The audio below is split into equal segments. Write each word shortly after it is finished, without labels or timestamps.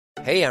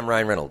Hey, I'm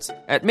Ryan Reynolds.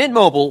 At Mint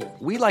Mobile,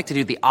 we like to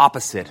do the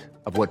opposite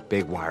of what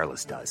Big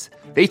Wireless does.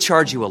 They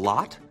charge you a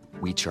lot,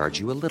 we charge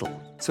you a little.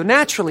 So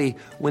naturally,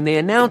 when they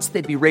announced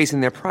they'd be raising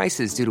their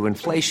prices due to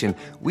inflation,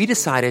 we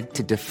decided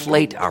to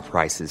deflate our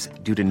prices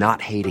due to not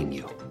hating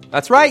you.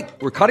 That's right.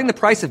 We're cutting the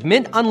price of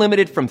Mint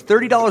Unlimited from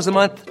 $30 a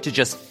month to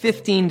just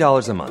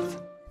 $15 a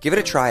month. Give it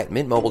a try at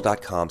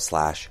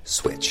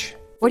mintmobile.com/switch.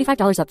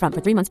 $45 up front for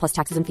 3 months plus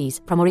taxes and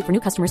fees. Promo rate for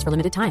new customers for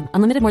limited time.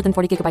 Unlimited more than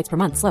 40 gigabytes per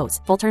month. Slows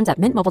full terms at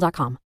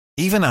mintmobile.com.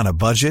 Even on a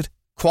budget,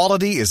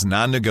 quality is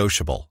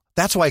non-negotiable.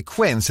 That's why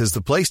Quince is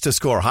the place to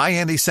score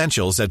high-end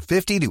essentials at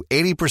 50 to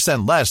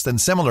 80% less than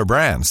similar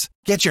brands.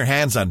 Get your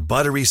hands on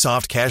buttery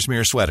soft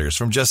cashmere sweaters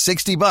from just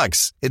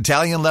 $60,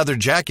 Italian leather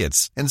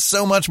jackets, and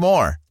so much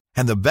more.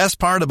 And the best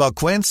part about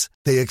Quince,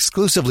 they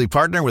exclusively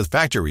partner with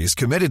factories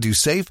committed to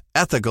safe,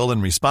 ethical,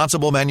 and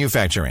responsible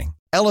manufacturing.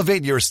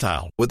 Elevate your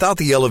style without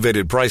the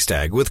elevated price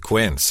tag with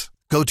Quince.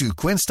 Go to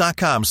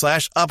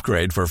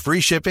quince.com/upgrade for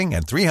free shipping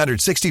and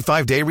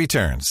 365-day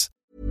returns.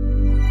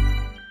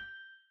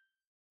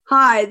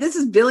 Hi, this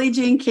is Billie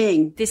Jean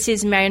King. This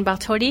is Marion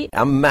Bartoli.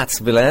 I'm Mats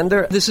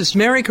Wilander. This is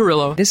Mary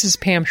Carrillo. This is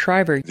Pam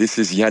Shriver. This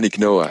is Yannick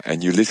Noah,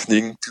 and you're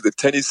listening to the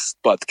Tennis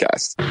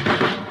Podcast.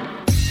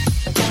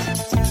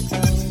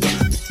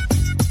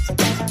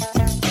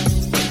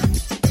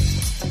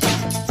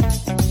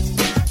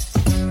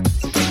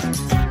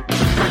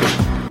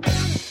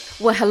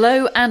 Well,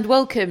 hello and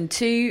welcome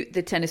to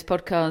the Tennis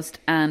Podcast,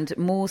 and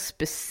more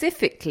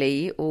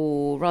specifically,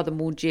 or rather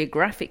more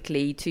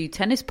geographically, to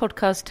Tennis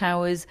Podcast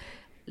Towers,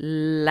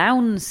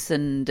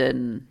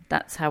 Launsenden.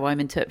 That's how I'm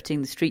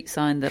interpreting the street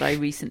sign that I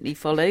recently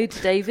followed.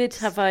 David,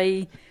 have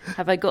I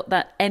got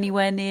that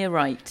anywhere near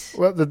right?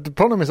 Well, the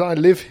problem is I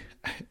live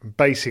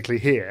basically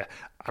here,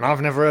 and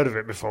I've never heard of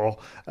it before.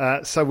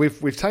 So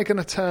we've taken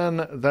a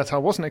turn that I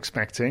wasn't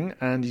expecting,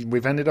 and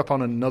we've ended up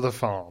on another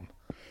farm.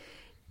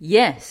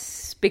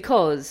 Yes,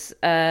 because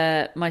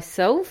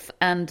myself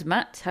and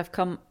Matt have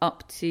come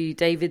up to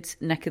David's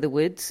neck of the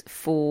woods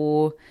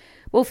for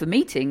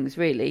meetings,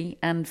 really,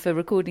 and for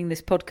recording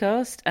this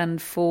podcast, and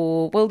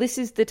this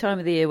is the time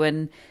of the year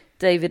when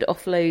David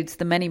offloads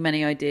the many,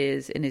 many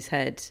ideas in his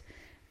head,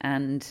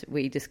 and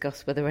we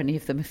discuss whether any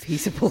of them are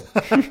feasible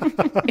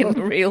in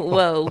the real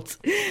world.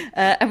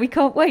 And we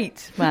can't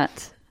wait,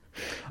 Matt.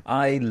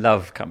 I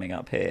love coming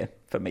up here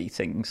for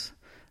meetings,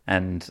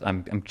 and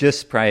I'm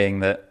just praying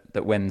that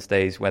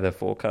Wednesday's weather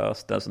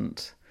forecast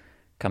doesn't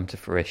come to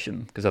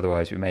fruition, because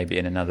otherwise we may be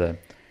in another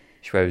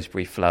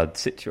Shrewsbury flood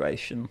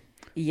situation.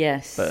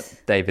 Yes.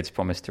 But David's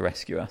promised to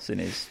rescue us in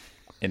his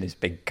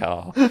big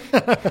car.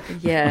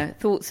 Yeah,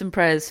 thoughts and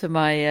prayers for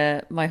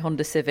my my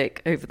Honda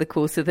Civic over the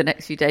course of the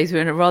next few days.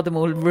 We're in a rather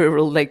more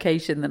rural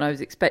location than I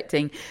was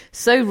expecting.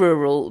 So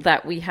rural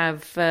that we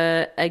have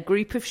a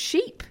group of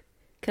sheep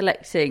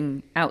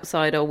collecting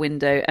outside our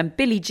window. And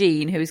Billie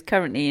Jean, who is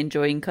currently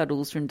enjoying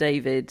cuddles from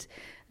David,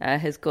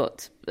 has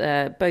got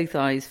both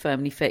eyes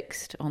firmly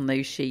fixed on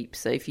those sheep.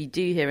 So if you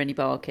do hear any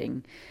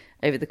barking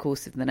over the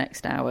course of the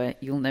next hour,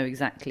 you'll know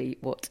exactly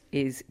what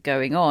is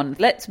going on.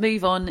 Let's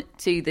move on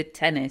to the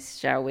tennis,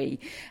 shall we?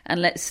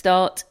 And let's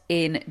start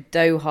in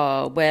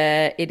Doha,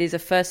 where it is a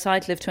first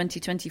title of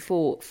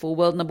 2024 for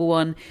world number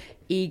one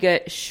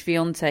Iga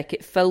Swiatek.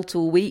 It felt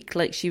all week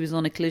like she was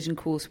on a collision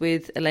course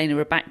with Elena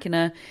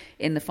Rybakina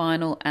in the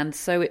final, and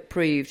so it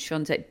proved.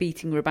 Swiatek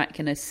beating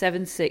Rybakina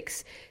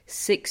 7-6,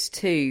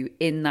 6-2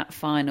 in that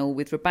final,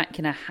 with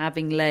Rybakina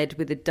having led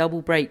with a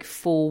double break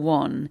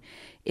 4-1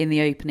 in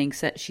the opening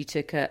set. She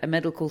took a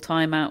medical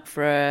timeout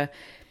for a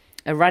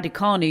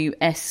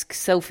Raducanu-esque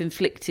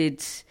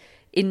self-inflicted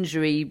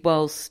injury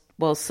whilst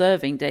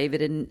serving,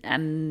 David,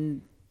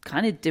 and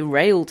kind of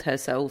derailed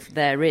herself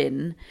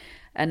therein,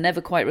 and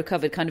never quite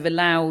recovered. Kind of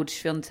allowed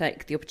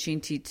Swiatek the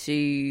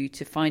opportunity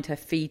to find her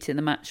feet in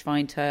the match,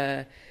 find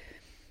her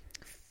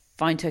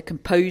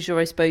composure,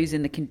 I suppose,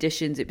 in the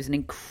conditions. It was an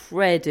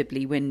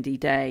incredibly windy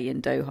day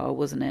in Doha,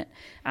 wasn't it?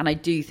 And I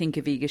do think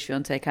of Iga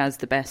Swiatek as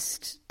the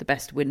best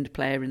wind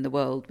player in the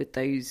world, with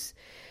those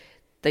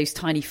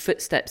tiny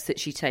footsteps that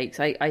she takes.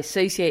 I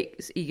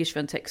associate Iga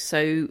Swiatek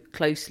so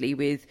closely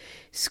with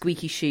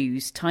squeaky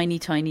shoes,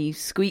 tiny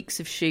squeaks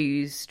of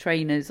shoes,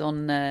 trainers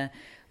on the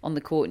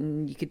court,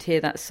 and you could hear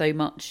that so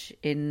much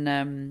in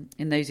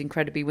those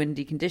incredibly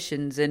windy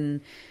conditions. And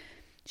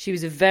she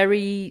was a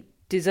very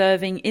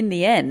deserving, in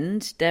the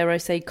end, dare I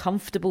say,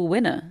 comfortable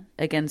winner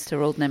against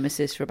her old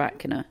nemesis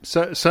Rybakina.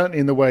 So, certainly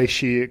in the way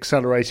she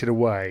accelerated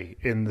away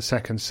in the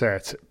second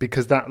set,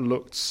 because that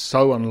looked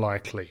so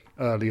unlikely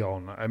early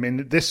on. I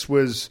mean, this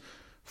was,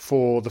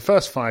 for the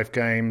first 5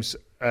 games,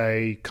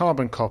 a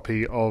carbon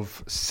copy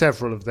of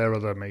several of their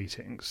other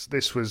meetings.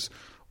 This was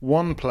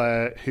one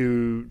player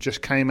who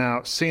just came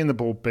out, seeing the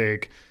ball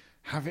big,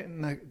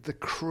 having the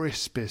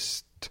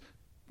crispest,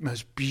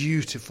 most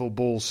beautiful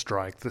ball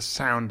strike, the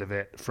sound of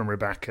it from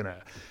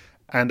Rybakina,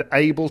 and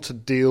able to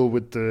deal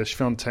with the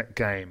Swiatek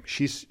game.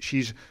 She's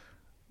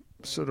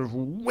sort of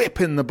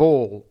whipping the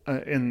ball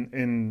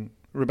in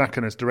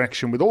Rybakina's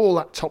direction with all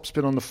that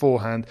topspin on the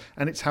forehand,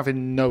 and it's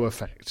having no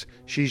effect.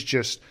 She's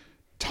just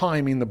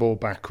timing the ball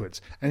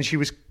backwards, and she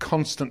was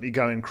constantly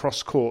going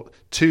cross-court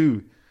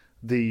to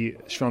the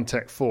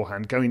Swiatek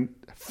forehand, going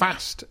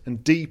fast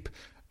and deep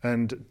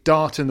and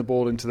darting the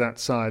ball into that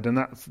side, and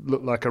that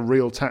looked like a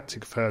real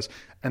tactic of hers.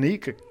 And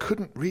Iga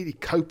couldn't really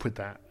cope with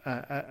that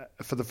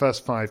for the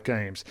first 5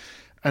 games.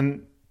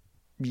 And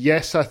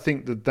yes, I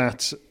think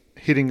that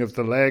hitting of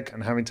the leg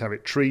and having to have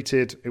it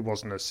treated, it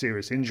wasn't a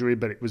serious injury,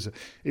 but it was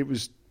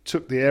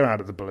took the air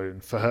out of the balloon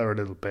for her a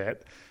little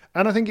bit.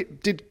 And I think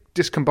it did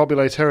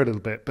discombobulate her a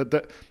little bit.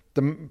 But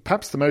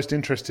perhaps the most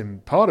interesting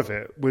part of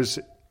it was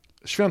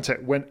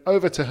Swiatek went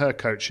over to her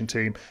coaching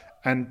team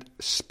and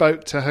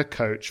spoke to her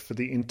coach for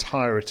the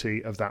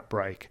entirety of that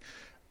break.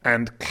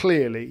 And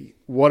clearly,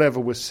 whatever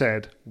was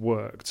said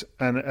worked.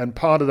 And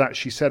part of that,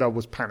 she said, I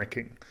was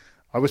panicking.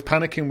 I was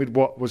panicking with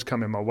what was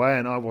coming my way,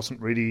 and I wasn't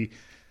really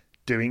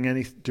doing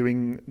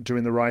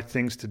the right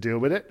things to deal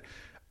with it.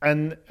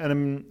 And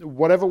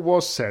whatever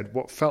was said,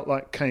 what felt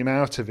like came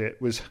out of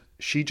it was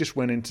she just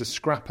went into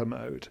scrapper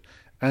mode.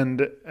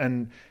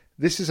 And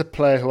this is a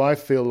player who I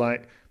feel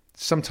like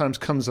sometimes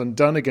comes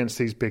undone against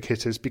these big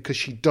hitters because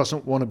she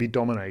doesn't want to be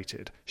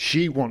dominated.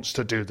 She wants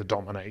to do the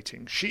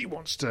dominating. She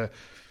wants to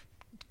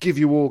give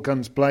you all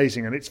guns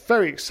blazing. And it's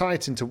very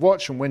exciting to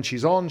watch. And when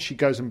she's on, she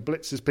goes and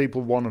blitzes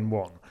people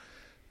 1-on-1.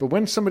 But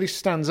when somebody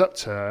stands up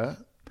to her,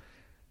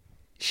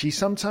 she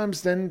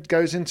sometimes then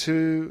goes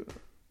into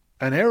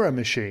an error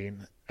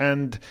machine.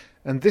 And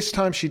this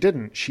time she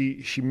didn't.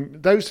 She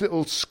those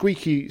little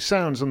squeaky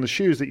sounds on the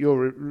shoes that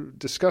you're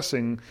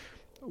discussing,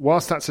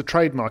 whilst that's a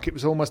trademark, it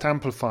was almost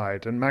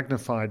amplified and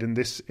magnified in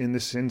this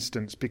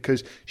instance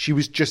because she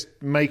was just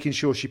making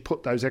sure she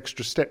put those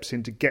extra steps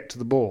in to get to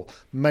the ball,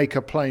 make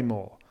her play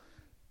more,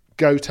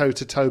 go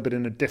toe-to-toe but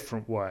in a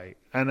different way,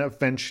 and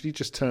eventually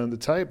just turn the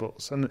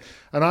tables. And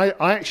I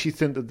actually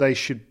think that they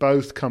should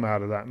both come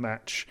out of that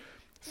match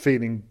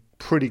feeling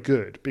pretty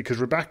good because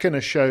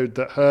Rybakina showed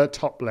that her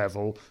top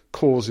level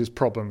causes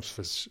problems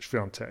for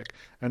Swiatek,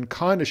 and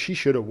kind of she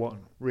should have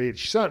won, really.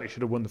 She certainly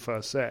should have won the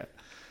first set.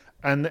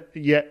 And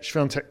yet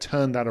Swiatek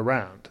turned that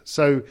around.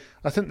 So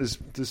I think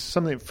there's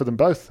something for them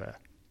both there.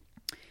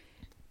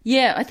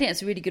 Yeah, I think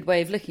that's a really good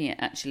way of looking at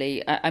it,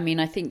 actually. I mean,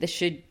 I think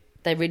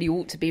there really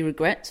ought to be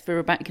regrets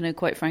for Rybakina,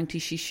 quite frankly.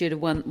 She should have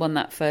won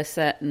that first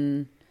set.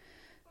 And,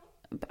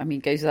 I mean,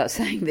 it goes without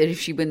saying that if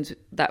she wins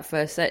that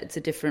first set, it's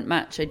a different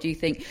match. I do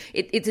think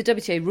it's a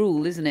WTA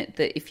rule, isn't it,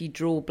 that if you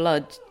draw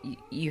blood,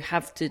 you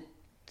have to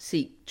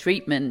seek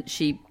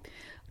treatment.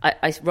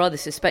 I rather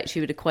suspect she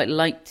would have quite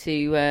liked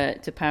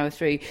to power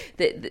through.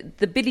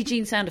 The Billie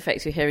Jean sound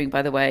effects you're hearing,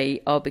 by the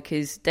way, are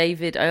because I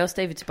asked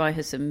David to buy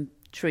her some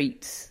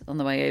treats on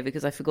the way over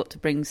because I forgot to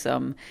bring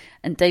some.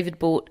 And David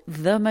bought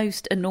the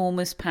most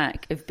enormous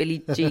pack of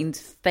Billie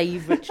Jean's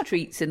favourite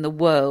treats in the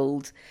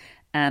world.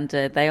 And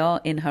they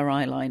are in her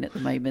eye line at the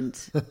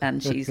moment.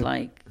 And she's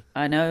like,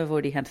 I know I've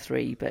already had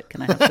 3, but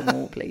can I have some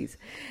more, please?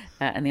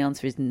 And the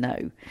answer is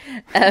no.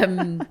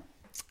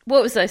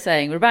 What was I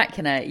saying?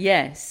 Rybakina,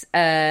 yes.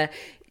 And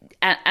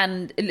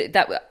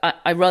that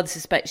I rather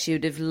suspect she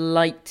would have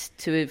liked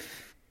to have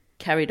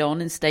carried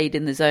on and stayed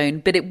in the zone.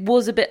 But it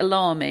was a bit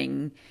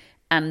alarming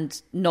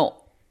and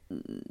not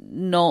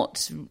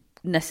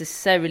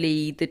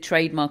necessarily the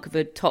trademark of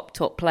a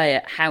top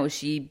player, how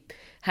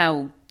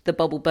the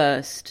bubble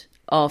burst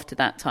after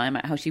that time,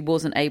 how she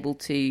wasn't able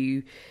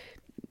to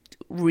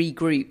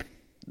regroup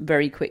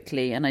very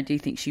quickly. And I do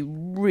think she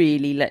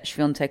really let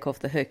Swiatek off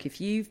the hook.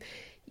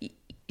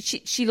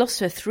 She lost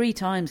her 3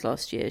 times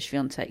last year,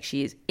 Swiatek.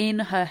 She is in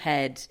her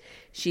head.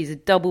 She's a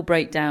double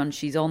breakdown.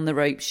 She's on the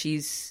rope.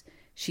 She's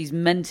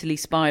mentally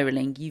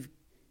spiralling.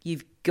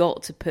 You've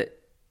got to put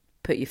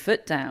your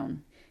foot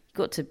down. You've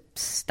got to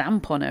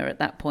stamp on her at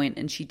that point.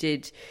 And she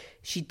did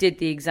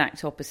the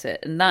exact opposite.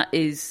 And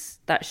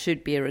that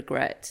should be a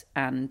regret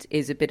and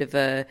is a bit of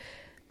a,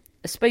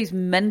 I suppose,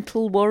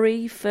 mental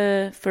worry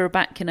for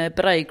Rybakina.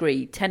 But I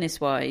agree,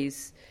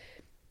 tennis-wise,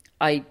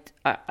 I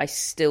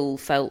still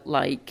felt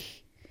like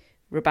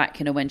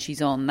Rybakina, when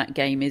she's on, that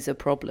game is a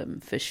problem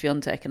for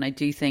Swiatek. And I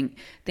do think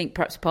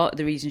perhaps part of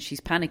the reason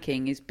she's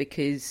panicking is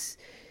because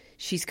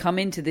she's come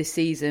into this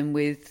season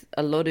with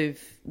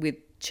with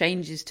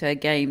changes to her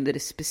game that are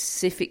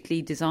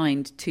specifically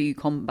designed to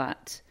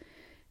combat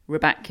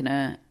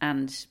Rybakina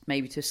and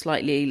maybe to a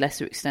slightly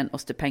lesser extent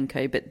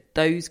Ostapenko, but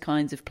those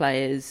kinds of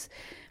players.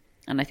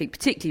 And I think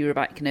particularly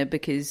Rybakina,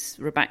 because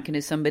Rybakina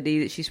is somebody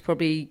that she's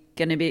probably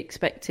going to be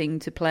expecting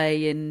to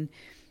play in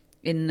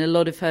a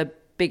lot of her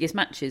biggest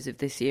matches of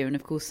this year, and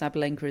of course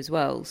Sabalenka as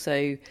well.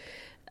 So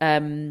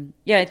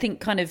I think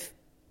kind of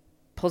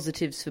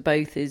positives for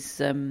both is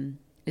a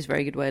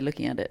very good way of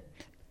looking at it.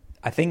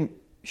 I think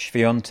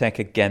Swiatek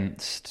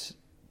against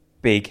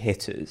big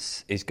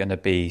hitters is going to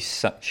be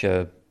such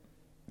a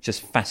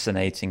just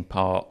fascinating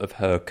part of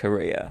her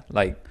career.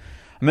 Like,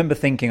 I remember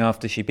thinking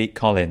after she beat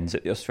Collins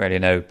at the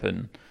Australian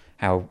Open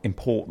how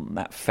important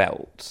that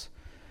felt.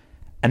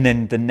 And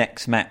then the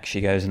next match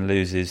she goes and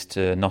loses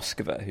to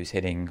Noskova, who's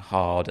hitting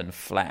hard and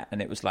flat.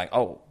 And it was like,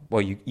 oh,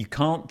 well, you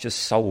can't just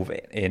solve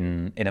it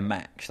in a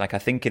match. Like, I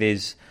think it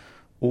is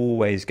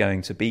always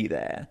going to be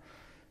there.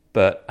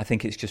 But I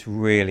think it's just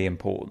really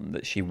important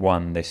that she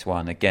won this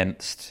one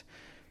against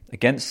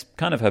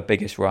kind of her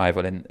biggest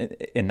rival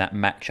in that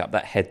matchup,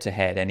 that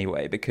head-to-head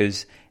anyway,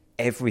 because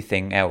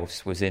everything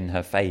else was in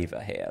her favour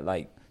here,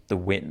 like the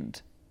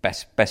wind.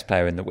 Best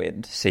player in the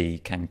wind, see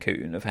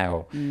Cancun, of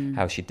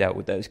how she dealt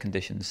with those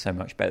conditions so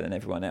much better than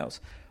everyone else.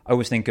 I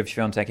always think of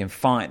Swiatek in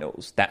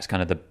finals. That's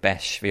kind of the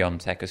best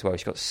Swiatek as well.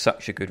 She's got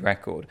such a good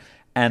record.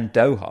 And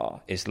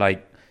Doha is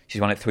like,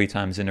 she's won it 3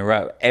 times in a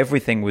row.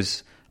 Everything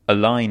was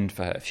aligned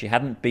for her. If she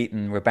hadn't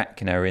beaten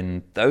Rybakina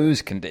in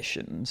those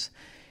conditions,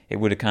 it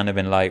would have kind of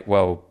been like,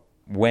 well,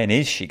 when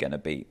is she going to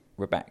beat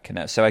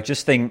Rybakina? So I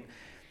just think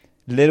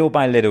little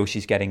by little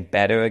she's getting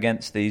better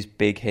against these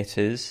big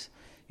hitters.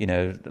 You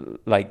know,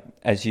 like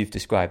as you've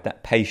described,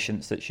 that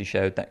patience that she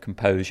showed, that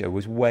composure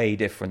was way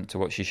different to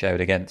what she showed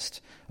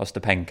against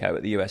Ostapenko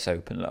at the US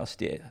Open last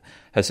year.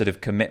 Her sort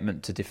of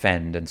commitment to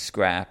defend and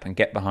scrap and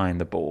get behind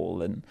the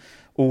ball and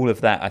all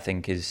of that, I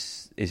think,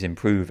 is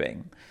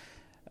improving.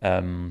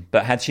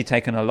 But had she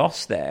taken a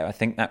loss there, I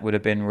think that would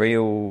have been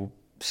real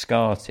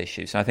scar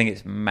tissue. So I think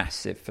it's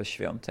massive for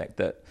Swiatek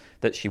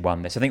that she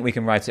won this. I think we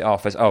can write it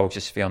off as,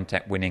 just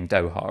Swiatek winning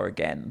Doha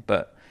again,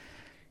 but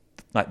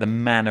like the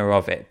manner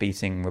of it,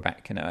 beating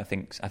Rybakina, I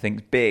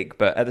think big.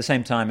 But at the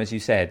same time, as you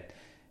said,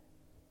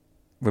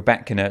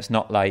 Rybakina, it's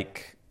not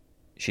like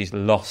she's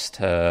lost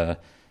her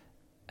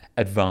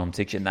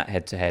advantage in that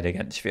head-to-head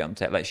against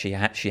Swiatek. Like she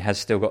has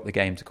still got the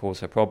game to cause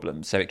her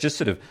problems. So it just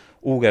sort of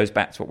all goes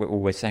back to what we're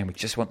always saying. We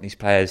just want these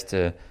players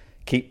to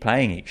keep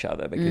playing each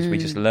other because we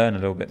just learn a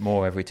little bit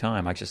more every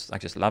time. I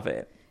just love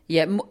it.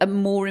 Yeah, a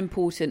more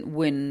important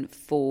win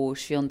for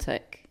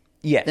Swiatek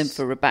than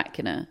for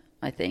Rybakina,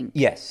 I think.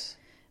 Yes.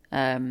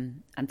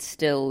 And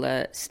still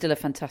a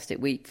fantastic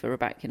week for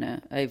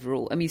Rybakina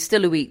overall. I mean,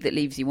 still a week that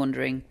leaves you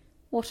wondering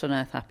what on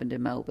earth happened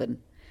in Melbourne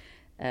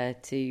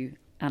to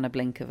Anna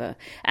Blinkova.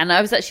 And I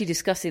was actually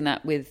discussing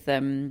that with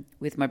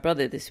my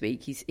brother this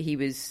week.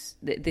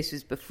 This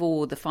was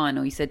before the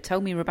final. He said,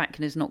 "Tell me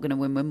Rybakina's not going to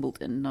win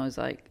Wimbledon." And I was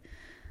like,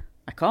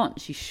 "I can't.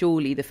 She's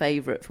surely the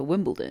favourite for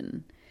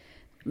Wimbledon."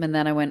 And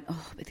then I went,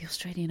 but the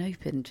Australian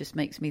Open just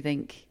makes me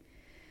think.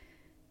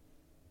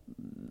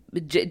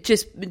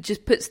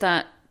 Just puts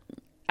that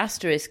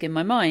asterisk in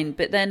my mind.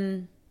 But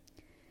then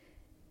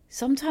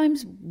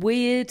sometimes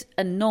weird,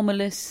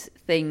 anomalous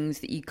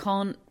things that you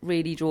can't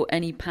really draw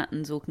any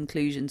patterns or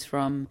conclusions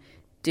from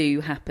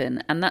do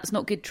happen. And that's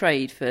not good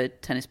trade for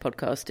tennis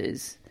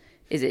podcasters,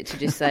 is it? To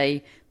just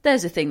say,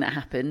 there's a thing that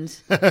happened.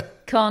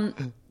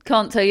 Can't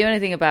tell you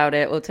anything about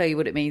it or tell you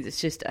what it means. It's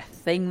just a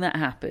thing that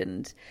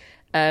happened.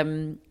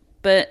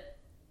 But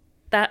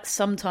that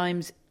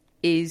sometimes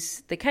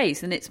is the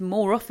case. And it's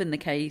more often the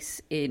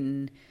case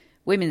in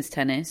women's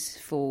tennis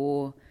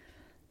for,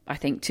 I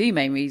think, 2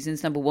 main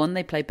reasons. Number one,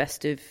 they play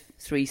best of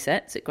 3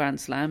 sets at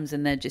Grand Slams,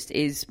 and there just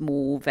is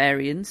more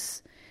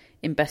variance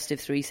in best of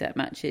 3 set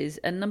matches.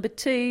 And number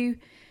two,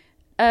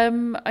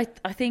 I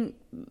think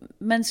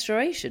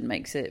menstruation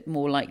makes it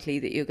more likely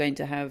that you're going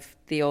to have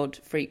the odd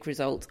freak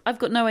result. I've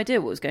got no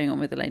idea what was going on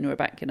with Elena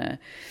Rybakina,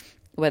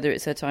 whether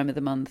it's her time of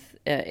the month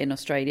in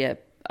Australia.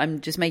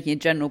 I'm just making a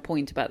general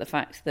point about the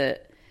fact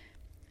that,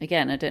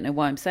 again, I don't know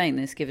why I'm saying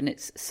this, given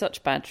it's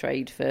such bad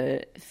trade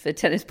for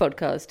tennis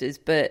podcasters,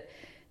 but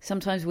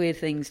sometimes weird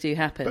things do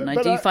happen.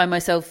 But I find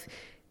myself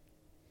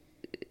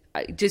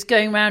just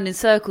going around in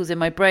circles in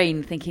my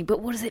brain thinking, but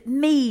what does it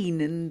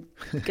mean? And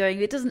going,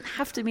 it doesn't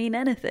have to mean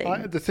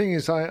anything. The thing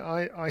is,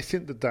 I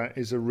think that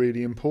is a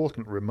really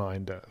important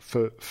reminder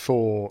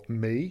for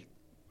me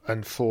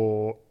and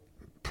for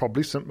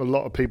probably a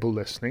lot of people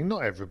listening.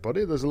 Not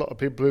everybody. There's a lot of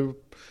people who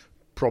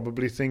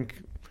probably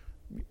think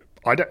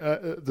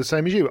the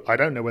same as you. I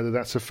don't know whether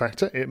that's a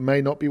factor. It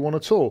may not be one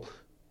at all,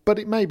 but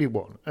it may be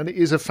one, and it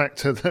is a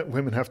factor that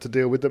women have to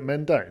deal with that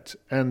men don't.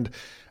 And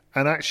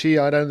actually,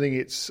 I don't think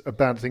it's a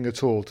bad thing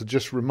at all to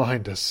just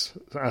remind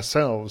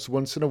ourselves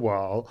once in a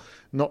while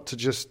not to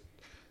just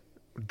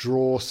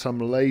draw some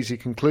lazy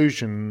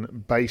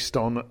conclusion based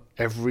on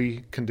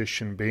every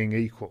condition being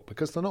equal,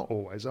 because they're not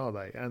always, are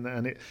they?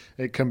 And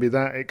it can be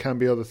that, it can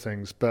be other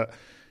things, but.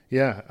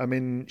 Yeah, I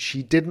mean,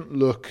 she didn't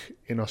look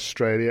in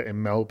Australia,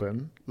 in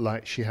Melbourne,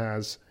 like she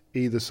has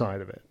either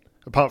side of it,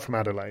 apart from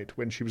Adelaide,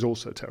 when she was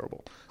also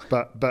terrible.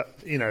 But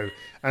you know,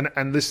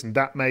 and listen,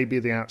 that may be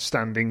the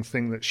outstanding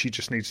thing that she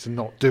just needs to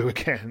not do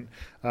again.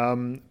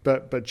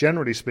 But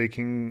generally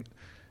speaking,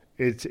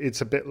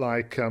 it's a bit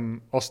like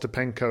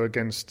Ostapenko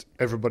against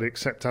everybody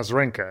except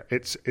Azarenka.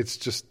 It's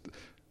just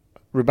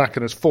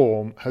Rybakina's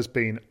form has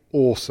been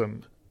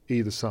awesome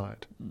either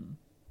side.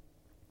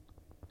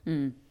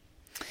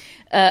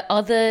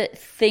 Other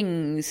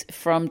things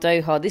from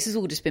Doha. This has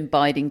all just been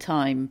biding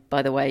time,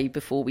 by the way,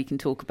 before we can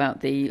talk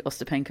about the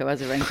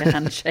Ostapenko-Azarenka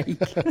handshake.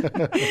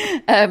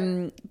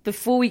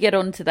 Before we get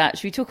on to that,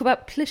 should we talk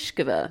about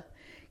Pliskova?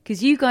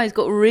 Because you guys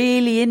got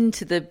really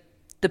into the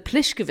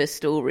Pliskova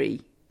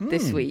story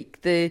this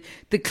week. The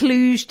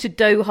Cluj to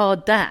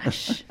Doha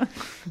dash.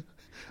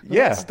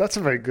 That's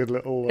a very good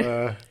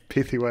little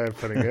pithy way of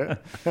putting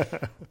it.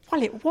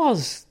 Well, it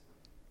was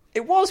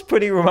It was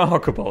pretty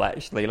remarkable,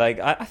 actually. Like,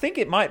 I think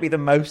it might be the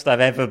most I've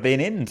ever been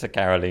into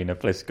Karolina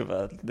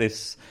Pliskova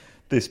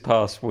this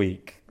past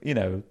week. You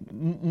know,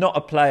 not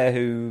a player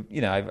who,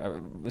 you know, I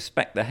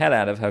respect the hell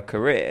out of her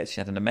career.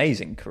 She had an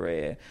amazing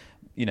career,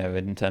 you know,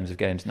 in terms of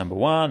getting to number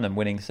one and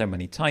winning so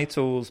many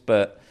titles.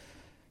 But,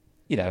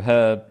 you know,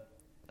 her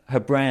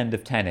brand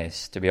of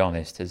tennis, to be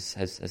honest,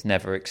 has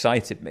never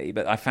excited me.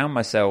 But I found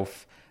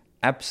myself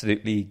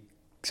absolutely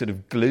sort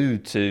of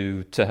glued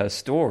to her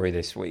story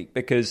this week,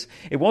 because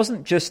it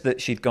wasn't just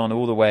that she'd gone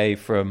all the way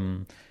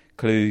from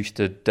Cluj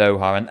to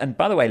Doha, and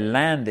by the way,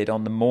 landed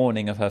on the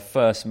morning of her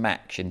first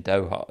match in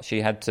Doha.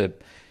 She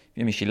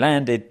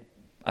landed,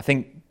 I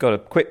think, got a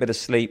quick bit of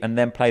sleep, and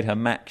then played her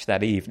match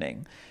that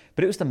evening.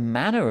 But it was the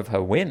manner of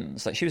her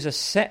wins. Like, she was a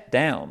set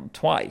down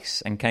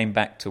twice and came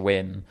back to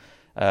win.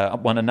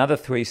 Won another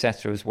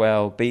 3-setter as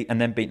well, beat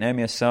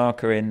Naomi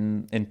Osaka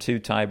in 2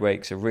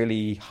 tiebreaks, a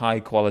really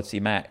high quality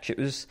match. It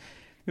was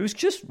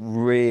just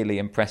really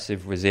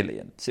impressive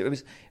resilience.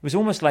 It was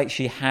almost like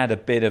she had a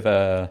bit of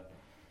a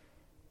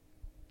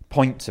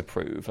point to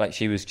prove. Like,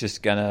 she was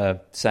just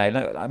gonna say,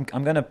 "Look,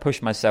 I'm gonna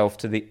push myself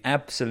to the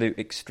absolute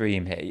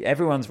extreme here.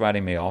 Everyone's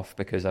writing me off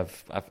because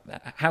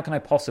how can I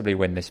possibly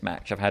win this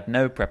match? I've had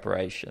no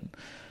preparation."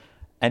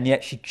 And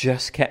yet she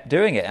just kept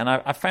doing it. And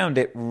I found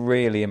it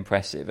really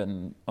impressive.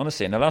 And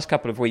honestly, in the last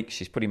couple of weeks,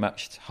 she's pretty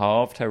much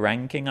halved her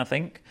ranking, I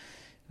think.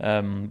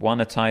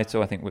 Won a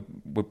title. I think,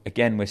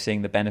 we're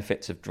seeing the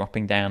benefits of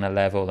dropping down a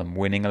level and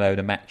winning a load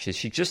of matches.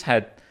 She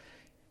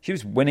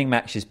was winning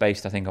matches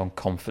based, I think, on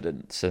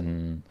confidence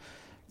and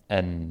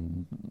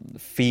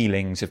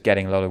feelings of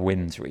getting a lot of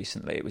wins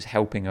recently. It was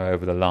helping her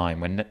over the line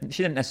when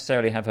she didn't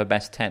necessarily have her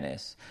best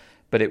tennis.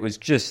 But it was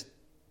just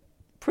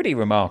pretty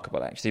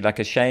remarkable, actually. Like,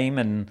 a shame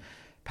and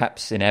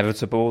perhaps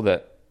inevitable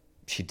that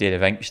she did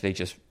eventually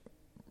just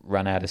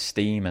run out of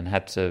steam and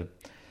had to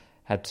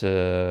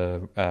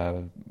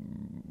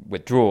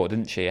withdraw,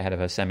 didn't she, ahead of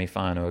her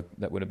semi-final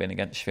that would have been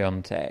against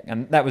Swiatek.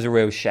 And that was a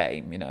real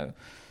shame, you know.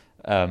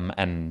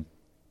 And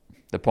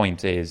the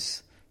point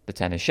is, the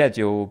tennis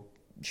schedule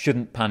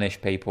shouldn't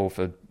punish people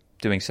for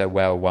doing so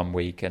well one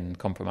week and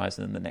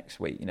compromising them the next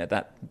week. You know,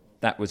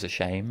 that was a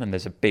shame, and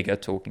there's a bigger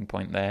talking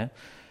point there.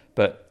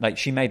 But, like,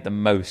 she made the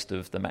most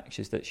of the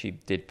matches that she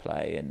did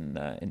play in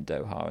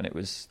Doha, and it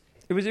was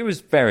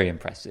very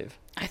impressive.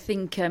 I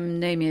think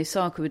Naomi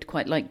Osaka would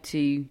quite like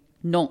to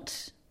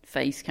not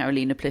face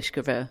Karolina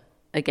Pliskova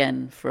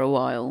again for a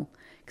while,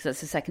 because that's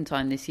the second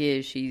time this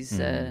year she's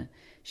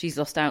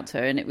lost out to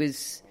her, and it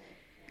was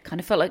kind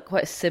of felt like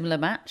quite a similar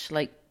match,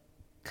 like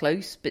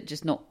close but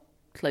just not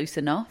close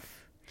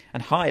enough,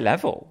 and high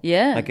level.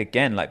 Yeah, like,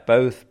 again, like,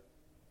 both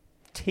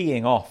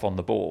teeing off on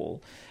the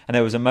ball, and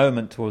there was a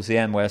moment towards the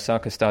end where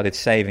Osaka started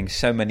saving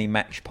so many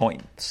match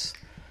points,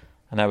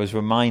 and I was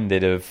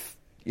reminded of,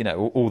 you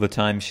know, all the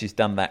times she's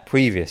done that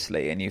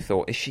previously, and you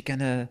thought, is she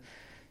gonna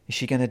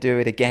do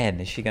it again?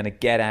 Is she gonna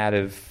get out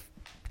of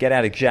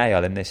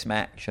jail in this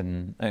match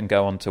and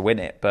go on to win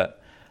it?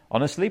 But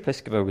honestly,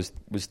 Pliskova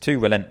was too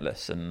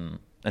relentless and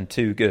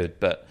too good.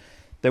 But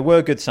there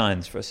were good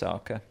signs for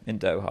Osaka in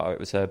Doha. It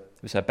was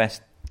her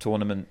best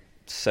tournament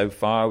so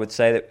far. I would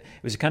say that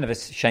it was kind of a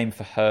shame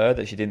for her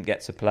that she didn't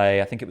get to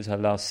play. I think it was her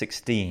last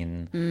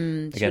 16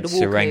 against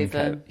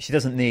Serenko. She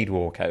doesn't need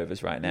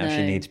walkovers right now. No.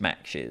 She needs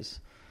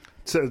matches.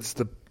 So it's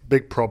the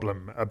big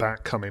problem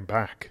about coming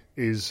back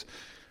is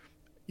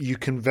you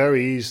can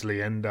very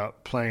easily end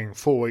up playing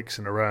 4 weeks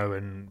in a row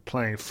and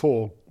playing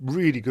 4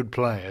 really good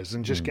players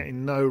and just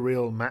getting no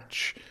real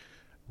match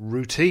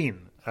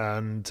routine.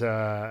 And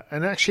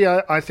actually,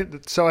 I think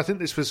that. So I think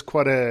this was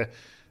quite a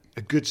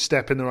good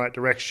step in the right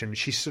direction.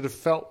 She sort of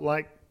felt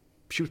like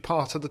she was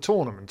part of the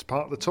tournament,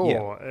 part of the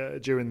tour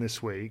during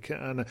this week.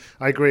 And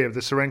I agree with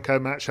the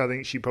Serenko match. I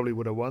think she probably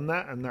would have won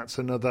that, and that's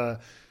another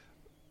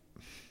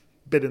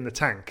bit in the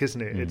tank,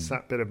 isn't it? It's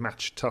that bit of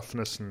match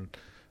toughness and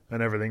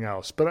everything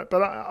else. But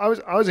I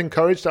was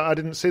encouraged. I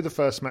didn't see the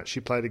first match she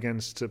played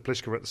against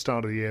Pliskova at the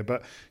start of the year,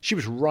 but she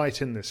was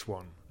right in this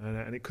one,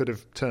 and it could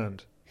have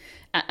turned.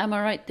 Am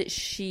I right that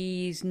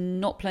she's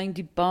not playing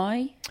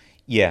Dubai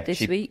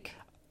this week?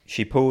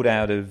 She pulled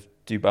out of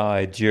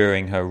Dubai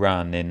during her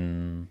run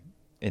in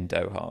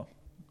Doha.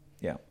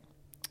 Yeah.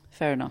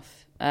 Fair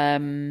enough.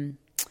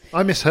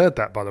 I misheard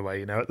that, by the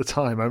way, at the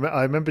time.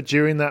 I remember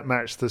during that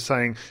match they're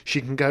saying she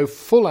can go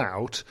full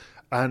out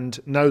and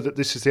know that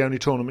this is the only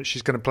tournament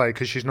she's going to play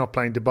because she's not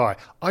playing Dubai.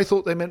 I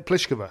thought they meant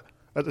Pliskova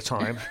at the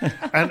time.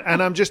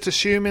 and I'm just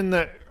assuming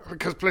that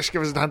because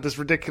Pliskova's had this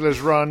ridiculous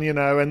run,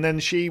 and then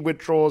she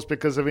withdraws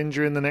because of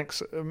injury in the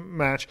next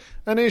match.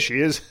 And here she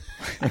is.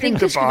 I think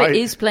Pliskova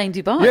is playing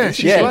Dubai.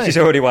 Yeah, she's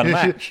already won a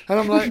match. And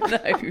I'm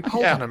like,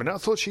 hold on a minute, I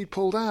thought she'd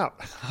pulled out.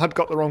 I'd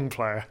got the wrong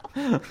player.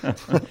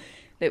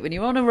 Look, when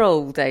you're on a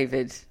roll,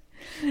 David.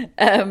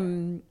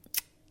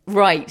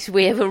 Right,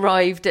 we have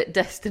arrived at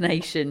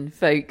destination,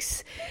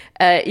 folks.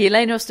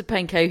 Elena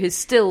Ostapenko has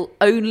still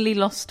only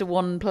lost to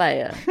one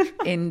player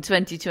in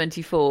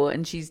 2024,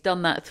 and she's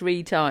done that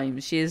 3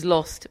 times. She has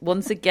lost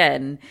once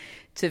again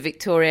to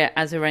Victoria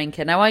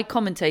Azarenka. Now, I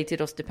commentated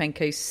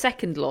Ostapenko's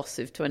second loss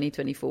of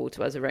 2024 to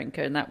Azarenka,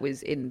 and that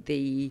was in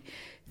the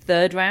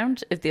third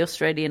round of the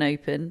Australian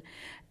Open.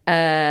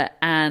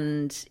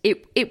 And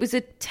it was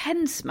a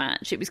tense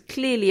match. It was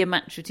clearly a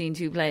match between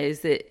two players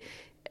that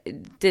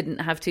didn't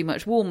have too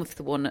much warmth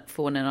for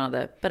one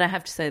another. But I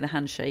have to say the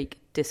handshake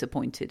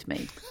disappointed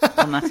me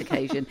on that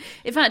occasion.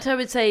 In fact, I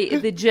would say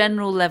the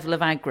general level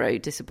of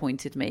aggro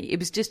disappointed me. It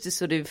was just a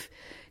sort of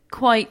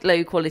quite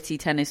low quality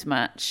tennis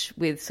match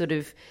with sort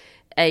of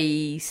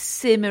a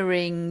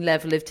simmering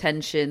level of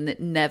tension that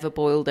never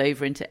boiled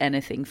over into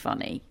anything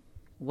funny.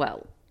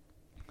 Well,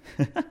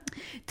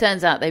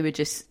 turns out they were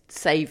just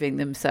saving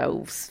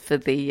themselves for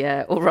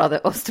or rather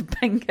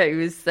Ostapenko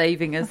was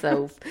saving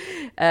herself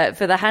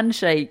for the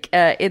handshake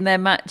in their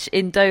match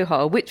in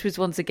Doha, which was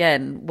once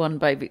again won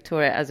by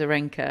Victoria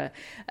Azarenka.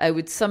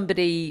 Would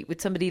somebody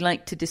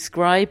like to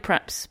describe,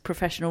 perhaps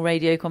professional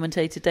radio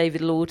commentator David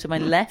Law to my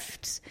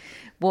left,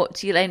 what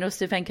Jelena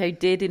Ostapenko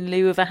did in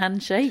lieu of a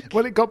handshake?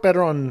 Well, it got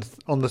better on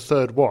the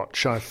third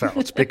watch, I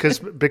felt,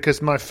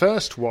 because my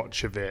first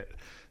watch of it,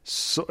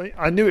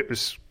 I knew it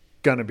was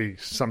going to be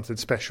something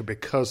special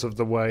because of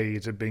the way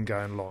it had been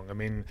going along. I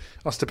mean,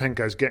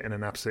 Ostapenko's getting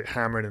an absolute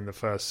hammering in the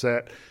first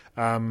set.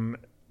 The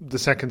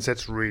second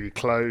set's really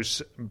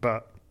close,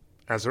 but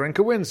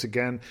Azarenka wins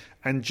again.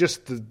 And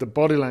just the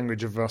body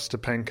language of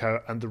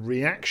Ostapenko and the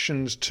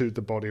reactions to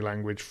the body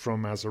language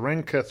from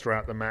Azarenka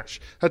throughout the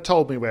match had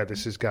told me where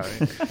this is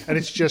going. And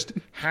it's just,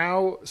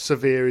 how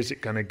severe is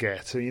it going to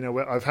get? You know,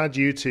 I've had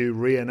you two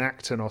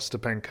reenact an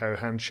Ostapenko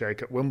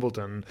handshake at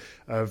Wimbledon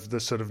of the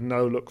sort of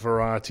no-look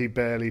variety,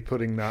 barely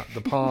putting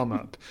the palm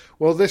up.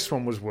 Well, this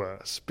one was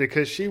worse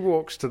because she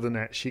walks to the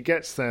net, she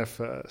gets there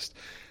first,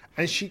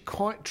 and she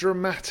quite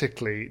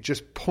dramatically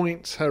just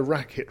points her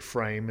racket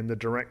frame in the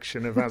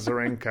direction of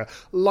Azarenka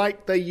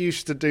like they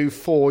used to do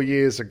 4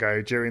 years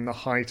ago during the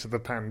height of the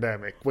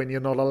pandemic when you're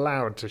not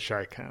allowed to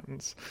shake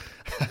hands.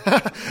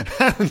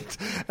 and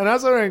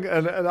Azarenka,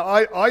 and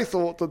I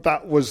thought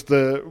that was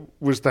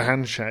the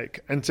handshake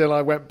until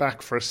I went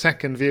back for a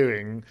second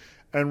viewing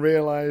and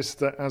realised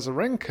that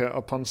Azarenka,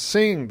 upon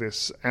seeing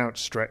this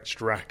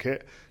outstretched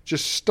racket,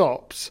 just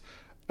stopped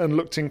and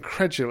looked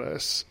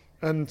incredulous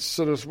and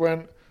sort of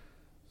went,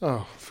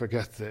 "Oh,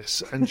 forget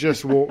this," and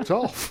just walked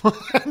off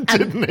and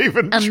didn't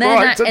even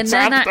try to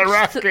tap the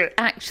racket.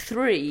 Act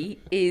 3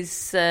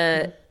 is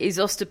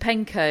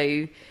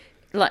Ostapenko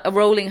like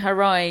rolling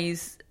her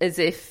eyes as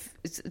if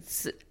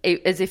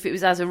it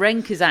was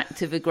Azarenka's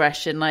act of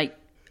aggression, like,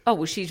 "Oh,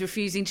 well, she's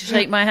refusing to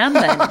shake my hand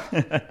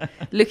then,"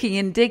 looking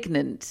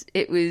indignant.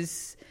 It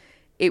was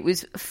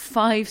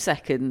 5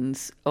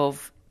 seconds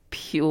of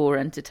pure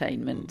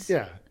entertainment.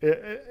 Yeah,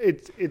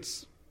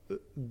 it's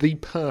the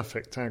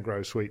perfect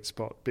aggro sweet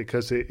spot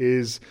because it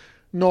is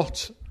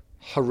not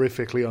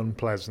horrifically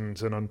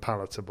unpleasant and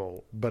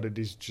unpalatable, but it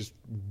is just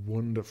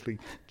wonderfully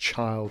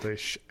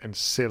childish and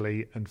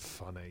silly and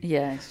funny.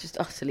 Yeah, it's just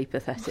utterly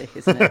pathetic,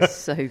 isn't it?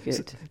 So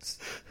good.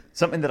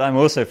 Something that I'm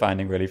also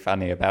finding really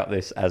funny about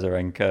this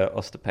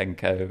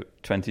Azarenka-Ostapenko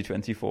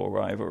 2024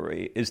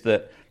 rivalry is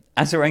that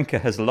Azarenka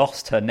has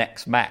lost her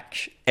next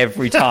match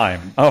every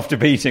time after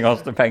beating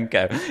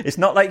Ostapenko. It's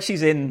not like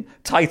she's in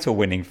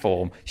title-winning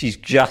form. She's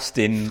just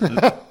in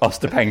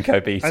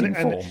Ostapenko-beating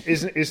form.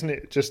 Isn't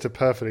it just a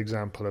perfect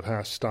example of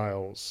how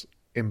styles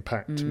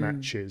impact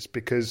matches?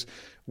 Because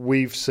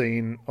we've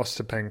seen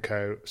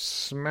Ostapenko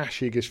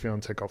smash Iga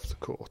Swiatek off the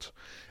court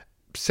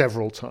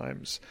several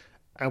times.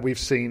 And we've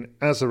seen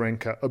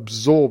Azarenka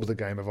absorb the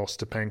game of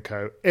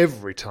Ostapenko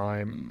every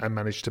time and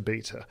manage to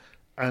beat her.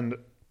 And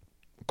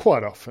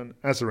quite often,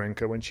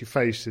 Azarenka, when she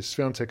faces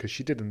Swiatek, as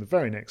she did in the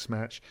very next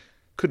match,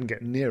 couldn't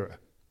get near her,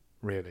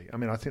 really. I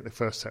mean, I think the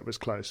first set was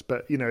close,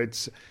 but, you know,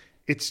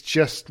 it's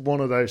just one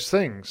of those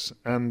things.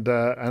 And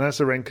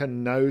Azarenka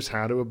knows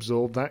how to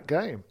absorb that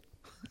game.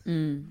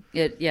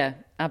 Yeah,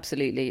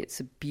 absolutely. It's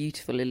a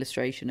beautiful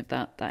illustration of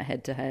that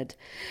head-to-head.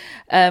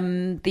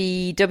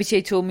 The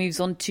WTA Tour moves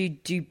on to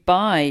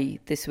Dubai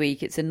this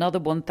week. It's another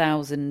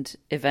 1,000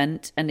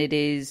 event, and it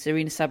is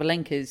Aryna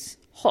Sabalenka's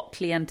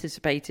hotly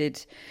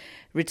anticipated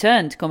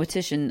return to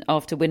competition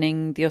after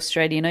winning the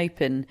Australian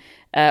Open.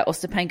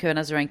 Ostapenko and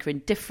Azarenka in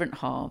different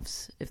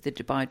halves of the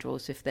Dubai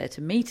draws. If they're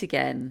to meet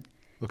again,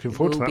 looking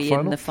forward to that will be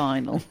final. in the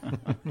final.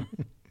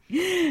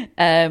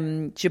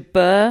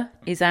 Jabeur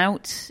is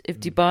out of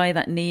Dubai,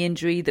 that knee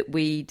injury that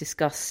we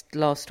discussed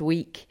last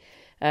week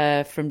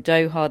from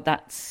Doha.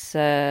 That's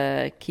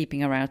keeping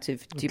her out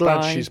of Dubai.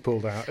 Glad she's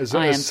pulled out. As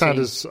sad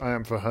as I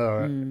am for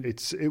her,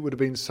 it would have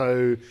been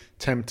so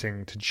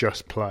tempting to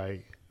just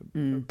play,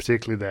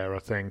 particularly there, I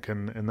think,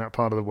 and in that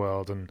part of the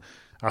world. And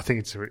I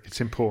think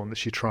it's important that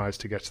she tries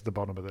to get to the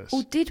bottom of this.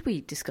 Or did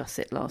we discuss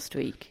it last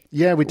week?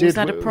 Yeah, we did. Was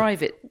that a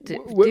private? Did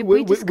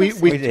we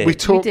discuss it? We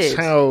talked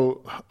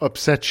how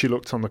upset she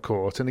looked on the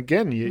court, and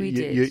again,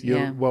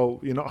 you're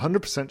not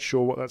 100%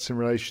 sure what that's in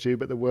relation to,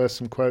 but there were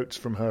some quotes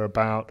from her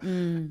about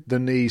the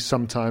knee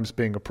sometimes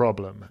being a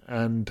problem,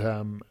 and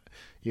I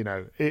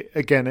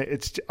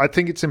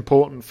think it's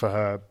important for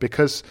her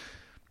because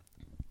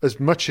as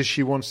much as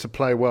she wants to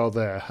play well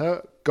there,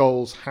 her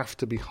goals have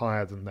to be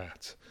higher than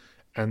that.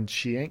 And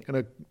she ain't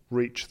going to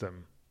reach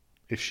them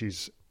if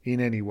she's in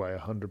any way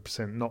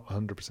 100%, not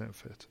 100%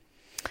 fit.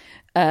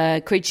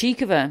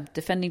 Krejcikova,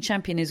 defending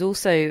champion, is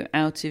also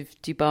out of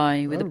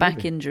Dubai with a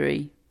back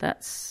injury.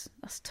 That's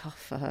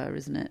tough for her,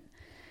 isn't it?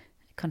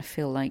 I kind of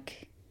feel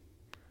like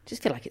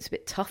it's a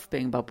bit tough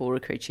being Barbora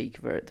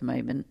Krejcikova at the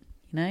moment,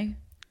 you know?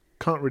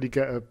 Can't really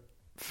get a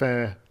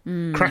fair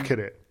crack at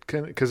it.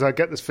 Because I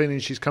get this feeling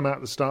she's come out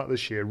at the start of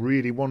this year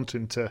really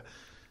wanting to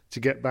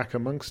get back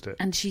amongst it.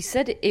 And she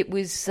said it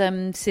was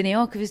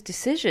Siniakova's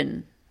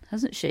decision,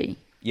 hasn't she?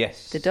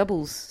 Yes. The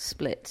doubles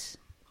split.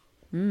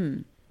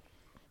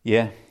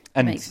 Yeah.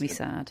 And makes me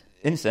sad.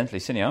 Incidentally,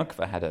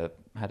 Siniakova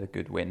had a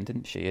good win,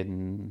 didn't she,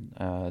 in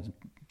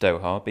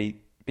Doha,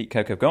 beat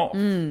Coco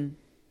Gauff.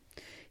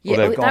 Yeah,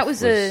 Although that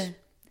Gauff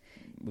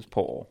was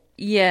poor.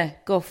 Yeah,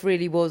 Gauff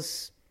really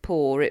was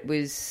poor. It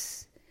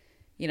was,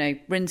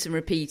 rinse and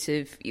repeat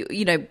of,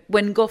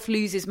 when Gauff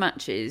loses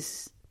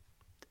matches,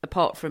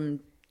 apart from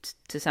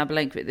to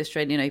Sabalenka at the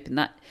Australian Open,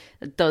 that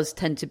does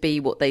tend to be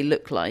what they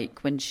look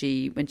like when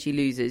she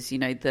loses.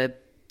 The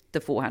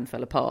forehand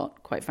fell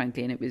apart, quite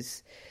frankly, and it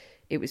was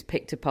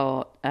picked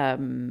apart.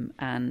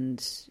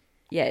 And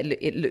yeah,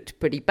 it looked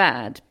pretty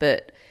bad.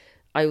 But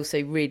I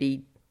also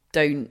really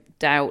don't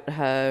doubt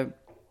her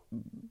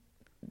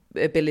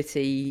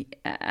ability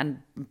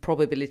and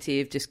probability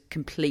of just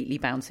completely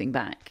bouncing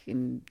back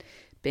and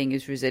being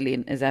as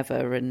resilient as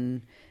ever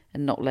and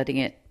not letting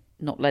it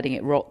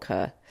rock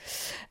her.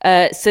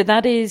 So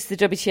that is the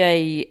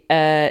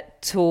WTA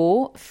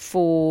tour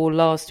for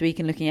last week,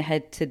 and looking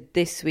ahead to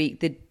this week,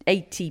 the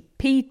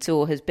ATP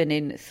tour has been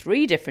in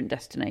 3 different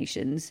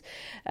destinations.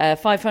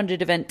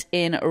 500 event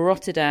in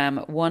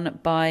Rotterdam, won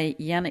by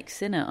Yannick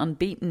Sinner,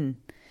 unbeaten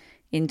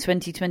in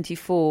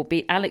 2024.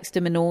 Beat Alex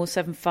de Minaur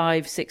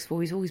 7-5,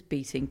 6-4. He's always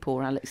beating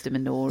poor Alex de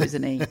Minaur,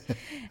 isn't he?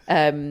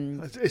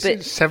 Is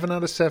it 7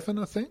 out of 7,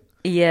 I think?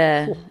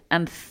 Yeah,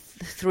 and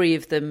 3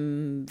 of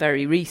them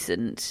very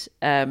recent.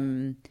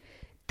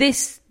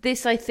 This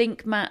I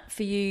think, Matt,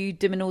 for you,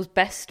 de Minaur's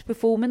best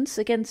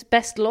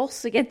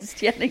loss against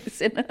Yannick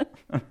Sinner.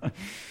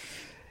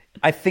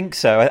 I think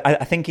so.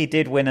 I think he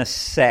did win a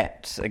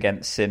set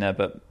against Sinner,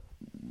 but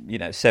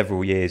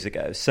several years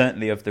ago.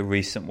 Certainly of the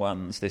recent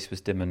ones, this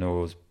was de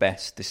Minaur's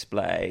best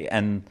display,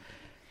 and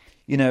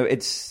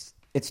it's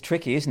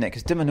tricky, isn't it?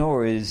 Because de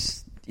Minaur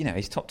is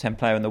he's top 10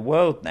 player in the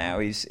world now.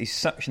 He's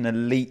such an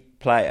elite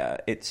player.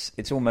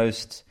 It's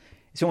almost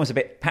a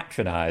bit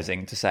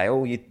patronising to say,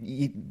 "Oh,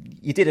 you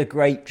did a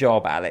great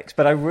job, Alex."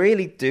 But I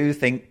really do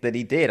think that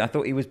he did. I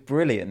thought he was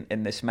brilliant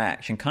in this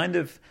match, and kind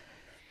of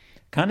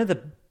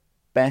the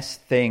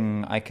best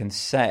thing I can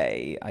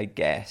say, I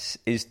guess,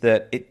 is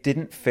that it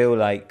didn't feel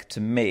like to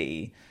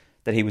me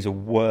that he was a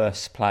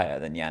worse player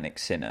than Yannick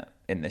Sinner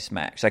in this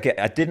match. Like,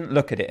 I didn't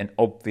look at it and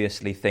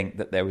obviously think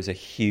that there was a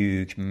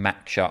huge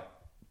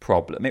match-up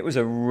problem. It was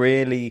a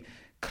really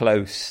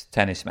close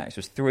tennis match. There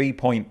was 3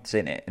 points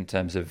in it in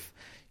terms of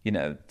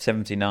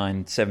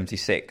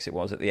 79-76 it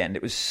was at the end.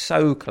 It was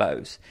so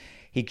close.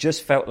 He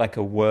just felt like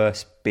a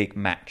worse big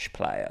match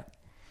player.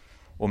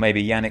 Or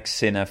maybe Yannick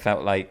Sinner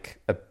felt like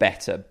a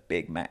better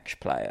big match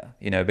player,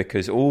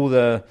 because all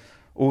the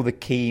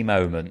key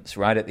moments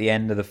right at the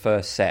end of the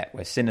first set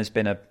where Sinner's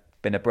been a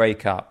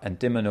break-up and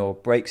de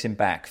Minaur breaks him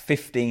back,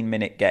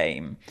 15-minute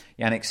game,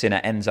 Yannick Sinner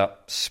ends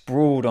up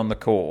sprawled on the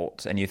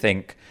court, and you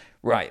think,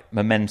 right,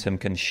 momentum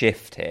can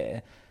shift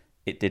here.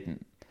 It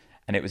didn't.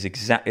 And it was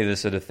exactly the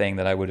sort of thing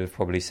that I would have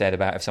probably said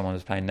about if someone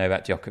was playing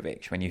Novak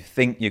Djokovic, when you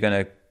think you're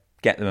going to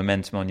get the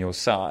momentum on your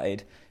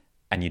side,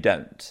 and you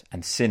don't.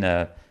 And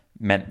Sinner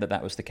meant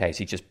that was the case.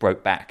 He just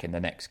broke back in the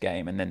next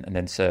game and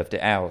then served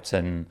it out.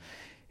 And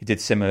he did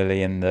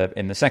similarly in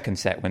the second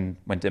set when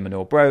de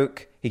Minaur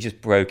broke. He just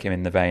broke him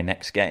in the very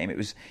next game. It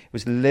was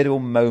little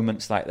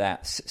moments like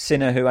that.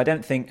 Sinner, who I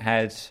don't think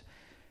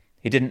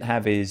he didn't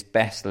have his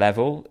best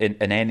level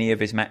in any of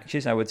his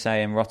matches, I would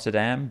say, in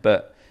Rotterdam,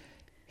 but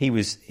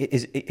he's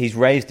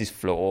raised his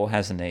floor,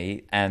 hasn't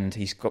he? And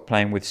he's got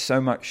playing with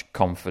so much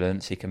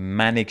confidence. He can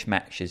manage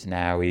matches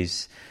now.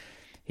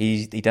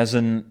 He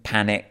doesn't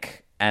panic.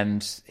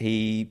 And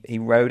he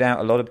rode out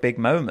a lot of big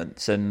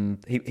moments, and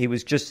he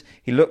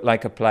looked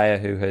like a player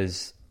who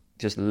has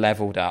just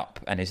leveled up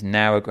and is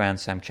now a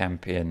Grand Slam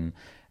champion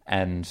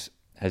and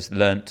has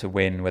learnt to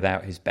win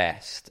without his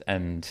best.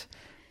 And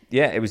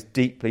yeah, it was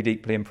deeply,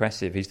 deeply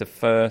impressive. He's the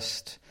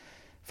first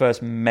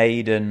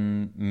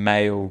maiden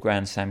male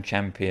Grand Slam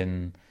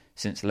champion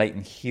since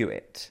Leighton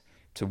Hewitt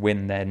to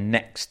win their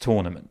next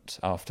tournament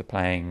after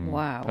playing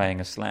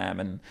a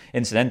slam. And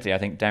incidentally, I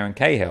think Darren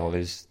Cahill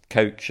is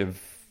coach of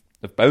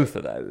both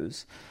of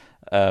those.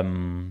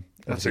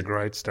 That's a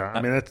great stat.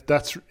 I mean,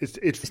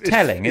 it's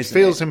telling. It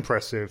feels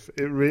impressive.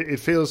 It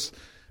feels.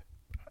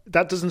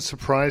 That doesn't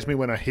surprise me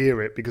when I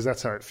hear it, because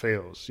that's how it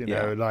feels.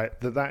 Like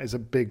that is a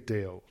big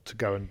deal to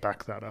go and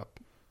back that up.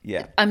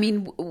 Yeah, I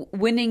mean,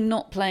 winning,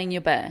 not playing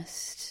your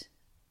best,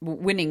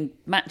 winning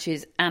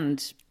matches,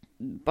 and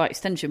by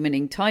extension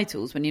winning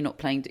titles when you're not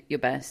playing your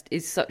best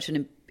is such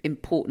an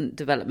important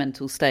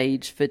developmental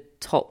stage for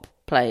top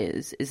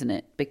players, isn't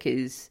it?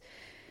 Because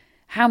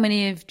how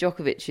many of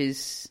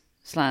Djokovic's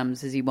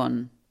slams has he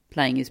won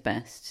playing his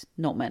best?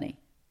 Not many.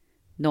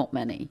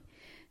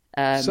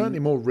 Certainly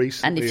more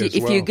recently. And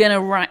if you're going to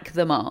rack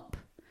them up,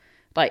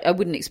 like I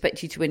wouldn't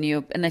expect you to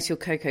win unless you're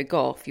Coco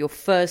Gauff, your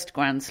first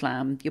Grand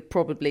Slam.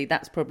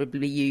 That's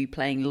probably you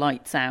playing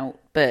lights out,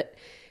 but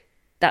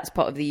that's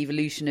part of the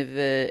evolution of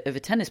a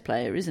tennis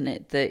player, isn't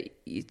it? That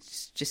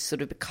it's just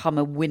sort of become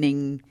a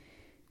winning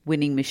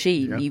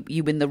machine. Yeah.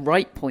 You win the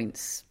right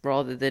points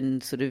rather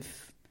than sort of,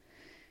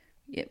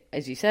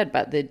 as you said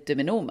about the de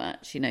Minaur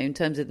match. In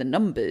terms of the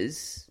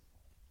numbers,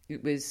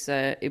 it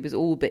was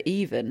all but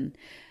even.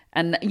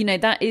 And,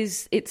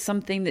 it's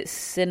something that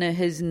Sinner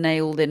has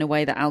nailed in a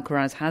way that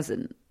Alcaraz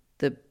hasn't.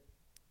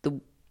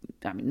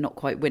 Not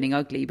quite winning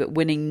ugly, but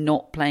winning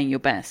not playing your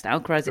best.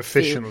 Alcaraz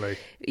efficiently.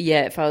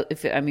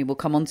 We'll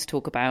come on to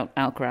talk about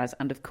Alcaraz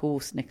and, of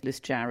course, Nicolas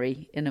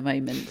Jarry in a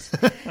moment.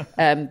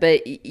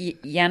 But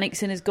Yannick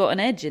Sinner's got an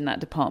edge in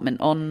that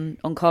department on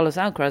Carlos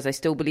Alcaraz. I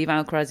still believe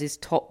Alcaraz's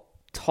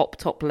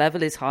top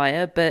level is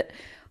higher, but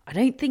I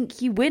don't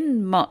think you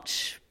win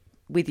much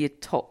with your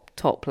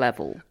top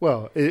level.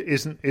 Well,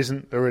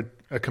 isn't there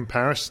a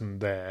comparison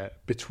there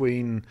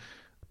between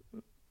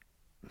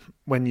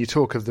when you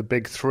talk of the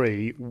big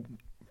three?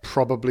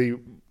 Probably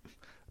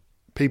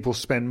people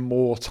spend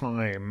more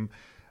time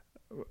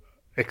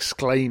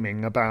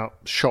exclaiming about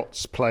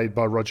shots played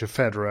by Roger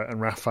Federer and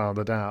Rafael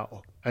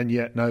Nadal, and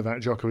yet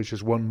Novak Djokovic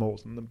has won more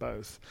than them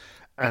both.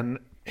 And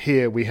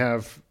here we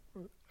have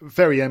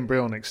very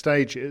embryonic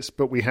stages,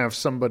 but we have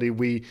somebody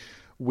we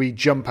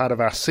jump out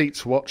of our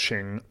seats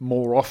watching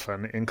more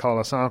often in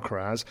Carlos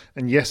Alcaraz.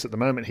 And yes, at the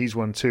moment he's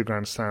won 2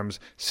 Grand Slams,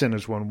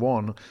 Sinner's won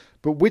 1.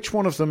 But which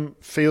one of them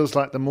feels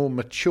like the more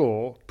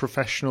mature,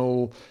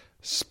 professional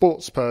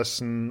sports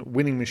person,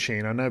 winning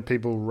machine? I know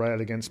people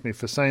rail against me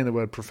for saying the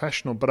word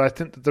professional, but I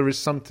think that there is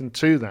something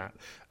to that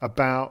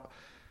about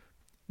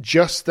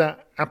just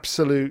that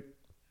absolute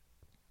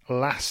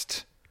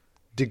last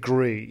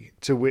degree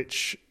to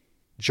which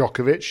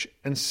Djokovic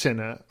and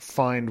Sinner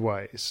find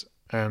ways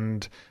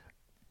and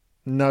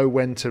know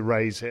when to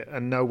raise it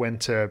and know when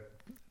to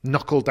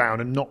knuckle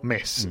down and not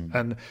miss.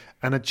 And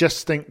I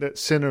just think that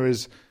Sinner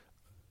is,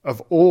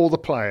 of all the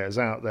players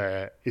out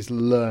there, is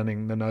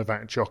learning the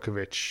Novak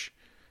Djokovic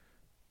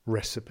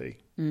recipe.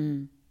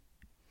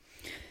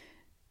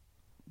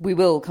 We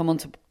will come on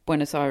to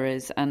Buenos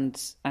Aires and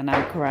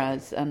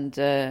Alcaraz and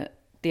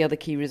the other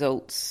key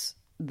results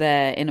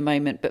there in a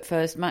moment. But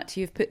first, Matt,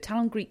 you've put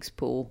Talon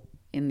Griekspoor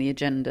in the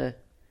agenda.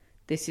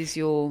 This is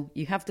you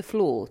have the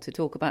floor to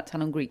talk about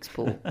Talon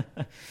Griekspoor.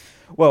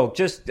 Well,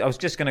 I was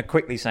just going to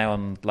quickly say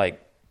on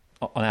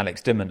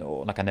Alex de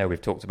Minaur, I know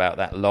we've talked about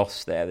that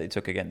loss there that he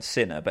took against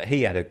Sinner, but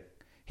he had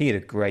a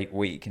great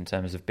week in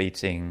terms of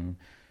beating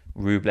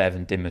Rublev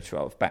and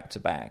Dimitrov back to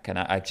back, and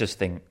I just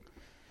think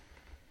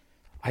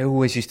I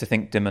always used to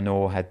think de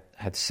Minaur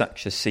had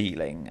such a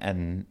ceiling,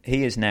 and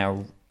he is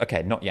now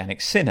not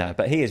Yannick Sinner,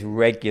 but he is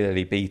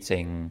regularly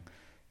beating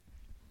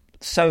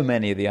so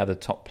many of the other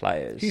top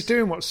players. He's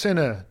doing what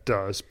Sinner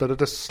does, but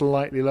at a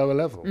slightly lower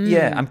level.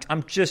 Yeah,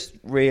 I'm just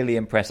really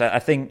impressed. I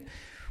think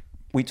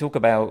we talk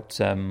about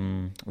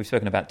we've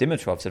spoken about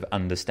Dimitrov sort of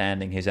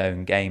understanding his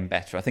own game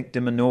better. I think de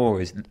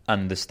Minaur is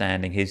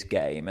understanding his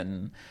game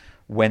and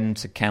when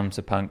to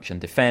counterpunch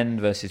and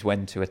defend versus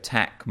when to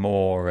attack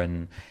more,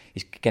 and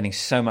he's getting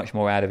so much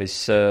more out of his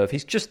serve.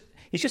 He's just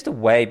a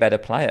way better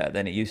player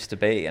than it used to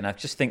be, and I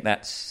just think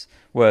that's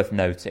worth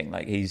noting.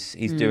 He's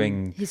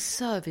doing his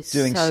serve is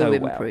doing so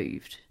Well.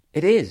 improved.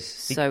 It is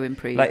so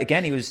improved.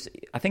 Again,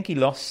 I think he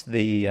lost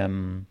the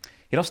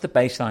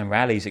baseline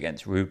rallies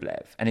against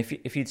Rublev, and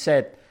if you'd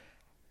said,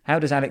 how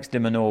does Alex de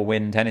Minaur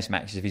win tennis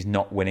matches if he's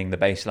not winning the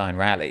baseline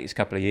rallies a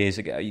couple of years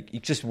ago? You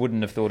just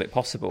wouldn't have thought it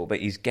possible, but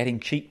he's getting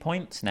cheap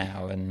points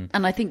now, and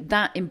I think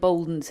that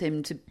emboldens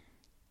him to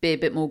be a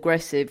bit more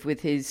aggressive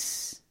with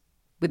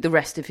the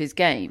rest of his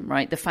game,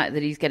 right? The fact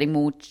that he's getting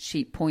more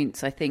cheap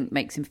points, I think,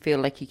 makes him feel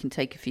like he can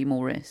take a few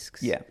more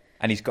risks. Yeah,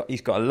 and he's got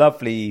a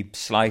lovely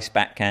slice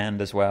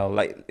backhand as well.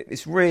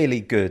 It's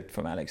really good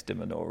from Alex de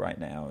Minaur right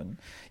now. And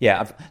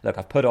yeah,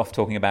 I've put off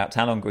talking about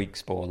Talon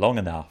Griekspoor long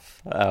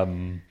enough.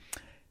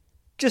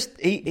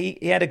 He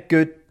had a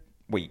good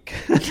week.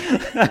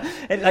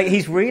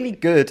 He's really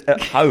good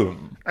at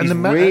home. And he's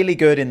really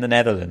good in the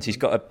Netherlands.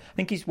 I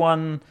think he's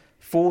won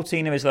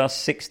 14 of his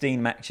last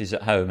 16 matches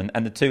at home,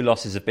 and the 2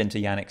 losses have been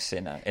to Yannick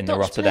Sinner in the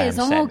Rotterdam semis.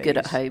 Dutch players are good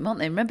at home, aren't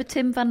they? Remember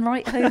Tim van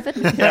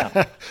Rijthoven?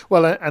 Yeah.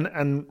 Well,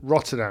 and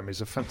Rotterdam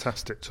is a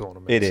fantastic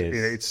tournament. It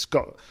is. It's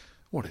got,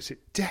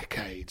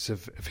 decades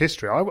of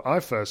history. I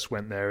first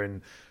went there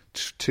in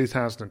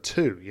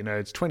 2002.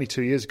 It's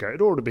 22 years ago.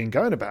 It ought to have been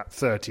going about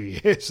 30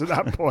 years at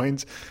that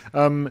point.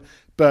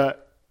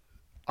 But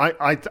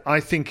I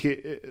think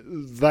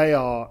they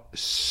are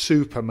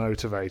super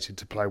motivated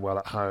to play well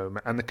at home,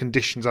 and the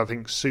conditions, I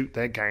think, suit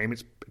their game.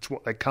 It's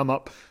what they come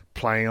up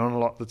playing on a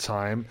lot of the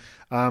time.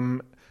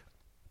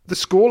 the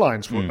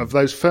scorelines of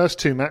those first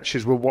two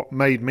matches were what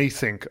made me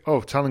think,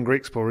 Talon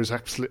Griekspoor is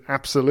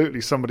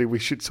absolutely somebody we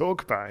should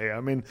talk about here.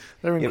 I mean,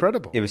 they're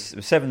incredible. It was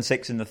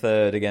 7-6 in the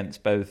third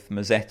against both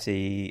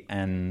Mazzetti,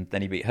 and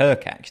then he beat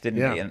Herkach,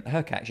 didn't he? And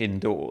Herkach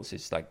indoors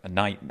is like a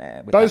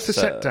nightmare. Both are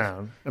set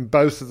down, and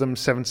both of them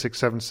 7-6,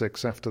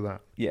 7-6 after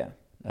that. Yeah.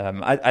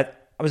 I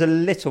was a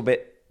little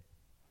bit...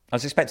 I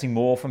was expecting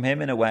more from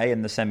him in a way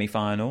in the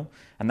semi-final,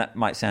 and that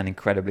might sound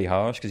incredibly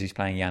harsh because he's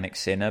playing Jannik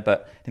Sinner,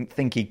 but I didn't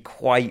think he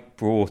quite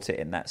brought it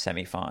in that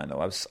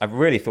semi-final. I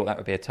really thought that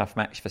would be a tough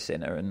match for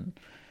Sinner, and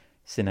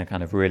Sinner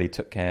kind of really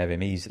took care of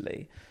him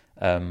easily.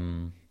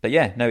 But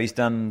yeah, no, he's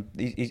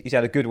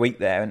had a good week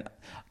there, and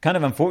kind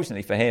of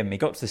unfortunately for him, he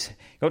got to the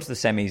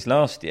semis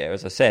last year,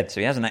 as I said,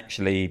 so he hasn't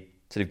actually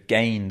sort of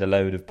gained a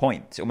load of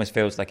points. It almost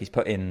feels like he's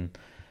put in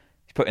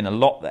a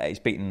lot there. He's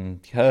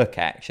beaten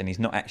Herkach, and he's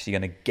not actually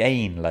going to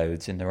gain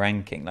loads in the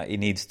ranking. Like, he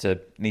needs to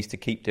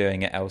keep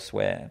doing it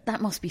elsewhere. That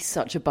must be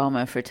such a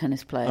bummer for a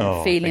tennis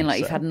player, feeling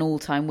like you've had an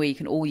all-time week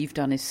and all you've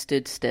done is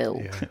stood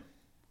still.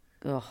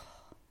 Yeah.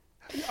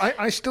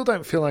 I still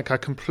don't feel like I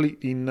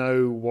completely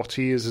know what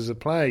he is as a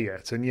player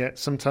yet, and yet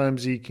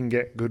sometimes he can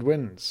get good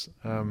wins.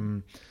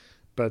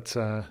 But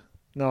I'd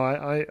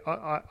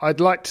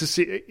like to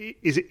see.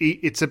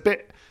 It's a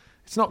bit.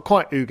 It's not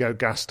quite Hugo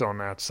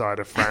Gaston outside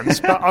of France,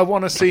 but I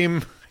want to see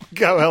him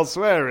go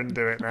elsewhere and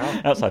do it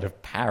now. Outside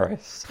of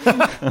Paris.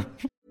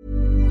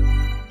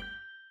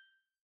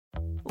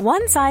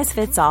 One size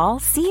fits all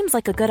seems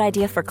like a good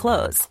idea for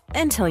clothes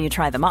until you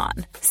try them on.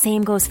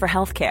 Same goes for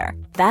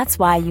healthcare. That's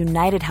why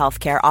United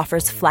Healthcare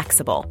offers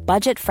flexible,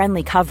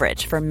 budget-friendly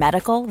coverage for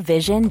medical,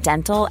 vision,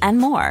 dental, and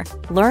more.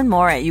 Learn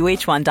more at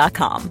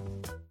uh1.com.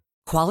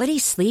 Quality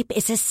sleep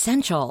is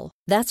essential.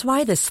 That's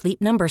why the Sleep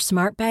Number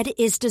Smart Bed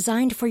is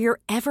designed for your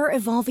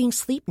ever-evolving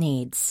sleep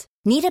needs.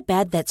 Need a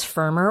bed that's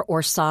firmer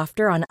or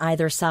softer on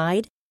either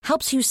side?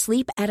 Helps you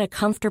sleep at a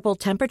comfortable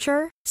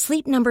temperature?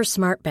 Sleep Number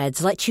Smart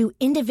Beds let you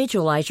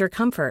individualize your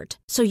comfort,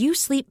 so you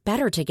sleep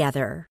better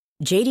together.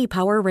 J.D.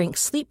 Power ranks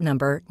Sleep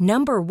Number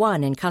number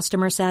 1 in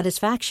customer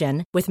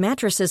satisfaction with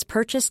mattresses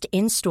purchased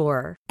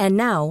in-store. And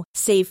now,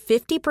 save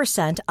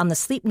 50% on the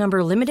Sleep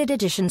Number Limited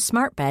Edition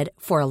Smart Bed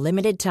for a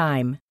limited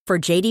time. For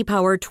J.D.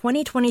 Power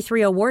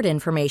 2023 award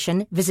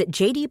information, visit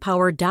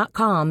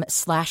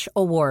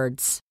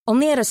jdpower.com/awards.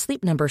 Only at a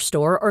Sleep Number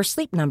store or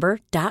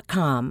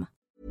sleepnumber.com.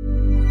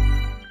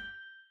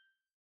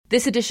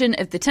 This edition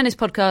of the Tennis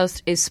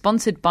Podcast is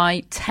sponsored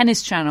by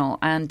Tennis Channel,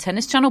 and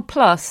Tennis Channel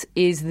Plus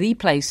is the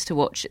place to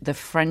watch the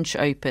French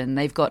Open.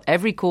 They've got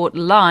every court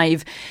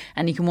live,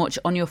 and you can watch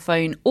on your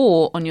phone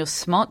or on your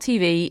smart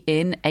TV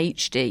in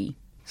HD.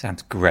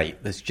 Sounds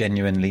great. There's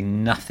genuinely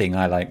nothing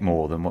I like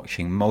more than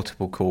watching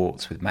multiple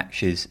courts with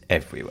matches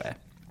everywhere.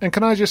 And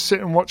can I just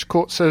sit and watch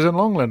Court Says in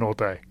Longland all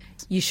day?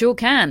 You sure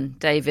can,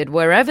 David.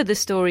 Wherever the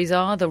stories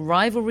are, the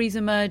rivalries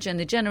emerge and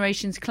the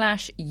generations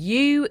clash,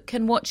 you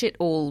can watch it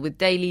all with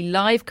daily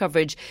live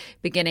coverage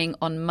beginning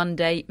on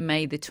Monday,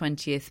 May the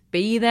 20th.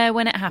 Be there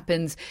when it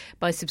happens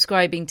by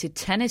subscribing to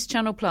Tennis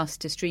Channel Plus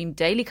to stream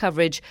daily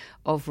coverage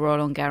of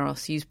Roland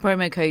Garros. Use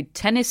promo code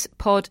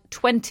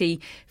TennisPod20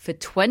 for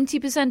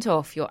 20%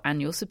 off your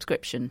annual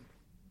subscription.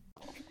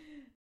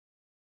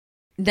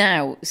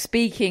 Now,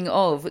 speaking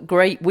of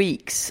great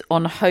weeks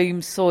on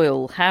home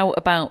soil, how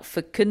about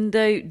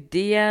Facundo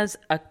Diaz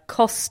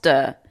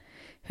Acosta,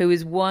 who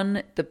has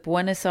won the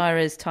Buenos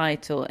Aires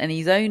title, and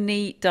he's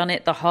only done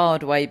it the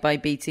hard way by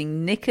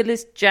beating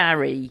Nicolas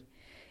Jarry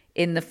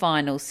in the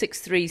final,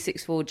 6-3,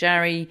 6-4.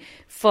 Jarry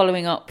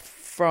following up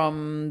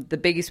from the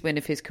biggest win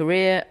of his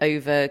career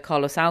over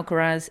Carlos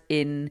Alcaraz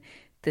in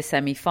the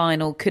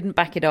semi-final. Couldn't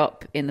back it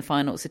up in the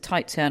final. It's a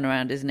tight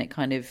turnaround, isn't it,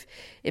 kind of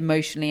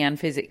emotionally and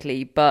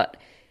physically, but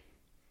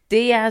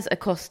Diaz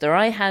Acosta,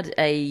 I had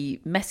a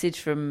message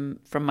from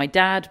my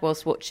dad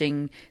whilst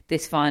watching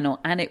this final,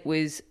 and it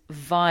was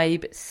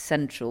vibe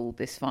central,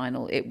 this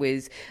final. It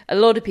was, a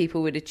lot of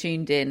people would have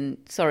tuned in,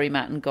 sorry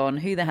Matt, and gone,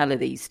 who the hell are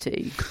these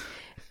two?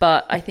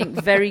 But I think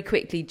very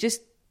quickly,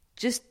 just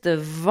the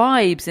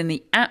vibes and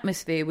the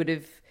atmosphere would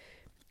have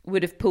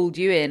pulled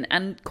you in.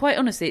 And quite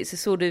honestly, it's the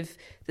sort of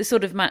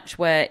match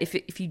where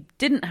if you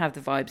didn't have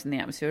the vibes and the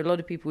atmosphere, a lot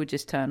of people would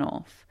just turn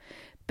off.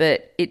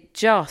 But it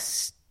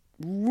just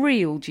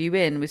reeled you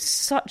in with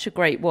such a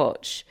great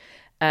watch.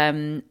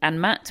 And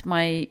Matt,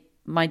 my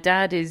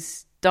dad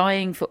is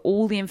dying for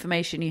all the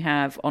information you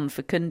have on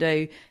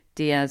Facundo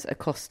Diaz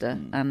Acosta,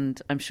 and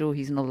I'm sure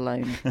he's not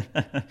alone.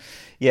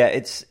 Yeah,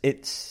 it's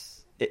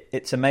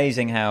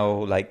amazing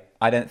how, like,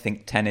 I don't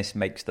think tennis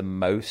makes the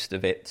most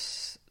of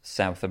its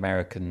South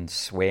American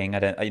swing.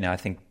 I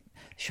think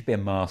there should be a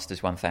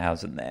Masters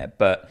 1000 there,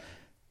 but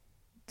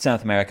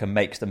South America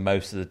makes the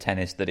most of the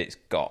tennis that it's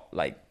got.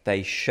 Like,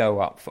 they show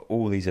up for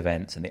all these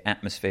events and the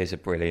atmospheres are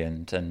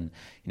brilliant. And,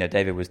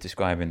 David was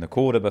describing the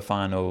Cordoba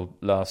final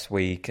last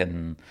week,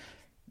 and,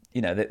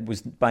 that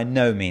was by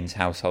no means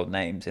household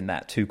names in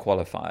that, 2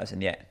 qualifiers,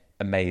 and yet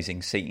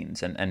amazing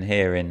scenes. And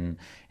here in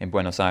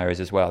Buenos Aires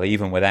as well,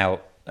 even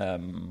without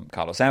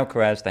Carlos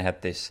Alcaraz, they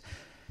had this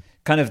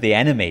kind of the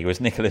enemy was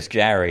Nicolas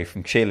Jarry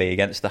from Chile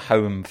against the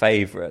home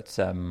favourite,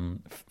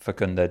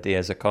 Facundo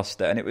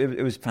Diaz-Acosta. And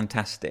it was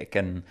fantastic.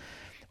 And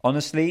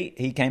honestly,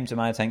 he came to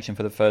my attention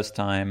for the first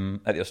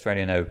time at the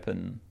Australian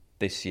Open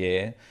this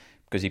year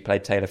because he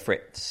played Taylor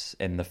Fritz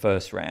in the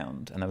first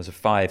round. And that was a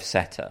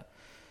 5-setter.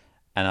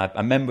 And I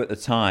remember at the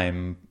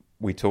time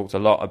we talked a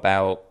lot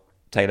about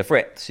Taylor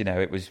Fritz.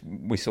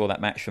 We saw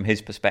that match from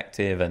his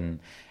perspective and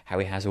how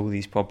he has all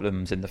these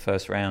problems in the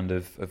first round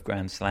of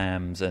Grand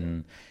Slams,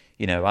 and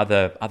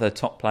other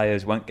top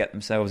players won't get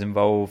themselves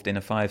involved in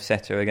a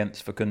 5-setter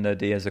against Facundo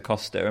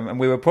Diaz-Acosta, and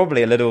we were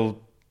probably a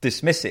little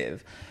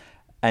dismissive.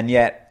 And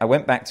yet I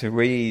went back to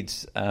read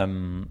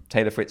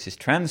Taylor Fritz's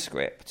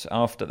transcript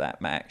after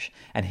that match,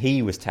 and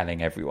he was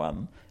telling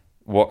everyone,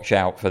 watch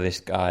out for this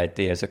guy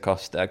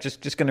Diaz-Acosta.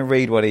 Just going to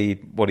read what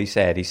he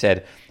said. He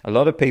said, a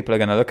lot of people are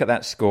going to look at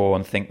that score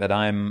and think that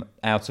I'm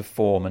out of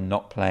form and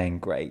not playing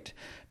great.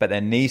 But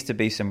there needs to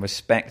be some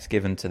respect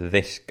given to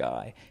this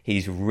guy.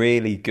 He's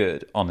really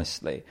good,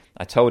 honestly.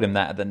 I told him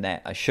that at the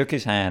net. I shook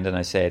his hand and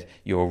I said,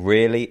 you're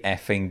really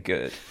effing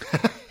good.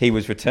 He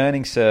was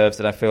returning serves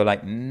that I feel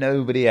like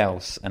nobody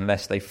else,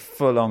 unless they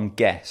full-on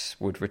guess,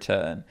 would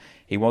return.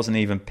 He wasn't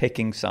even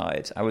picking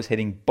sides. I was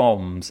hitting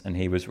bombs and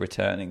he was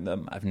returning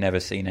them. I've never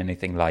seen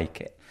anything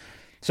like it.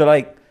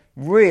 So,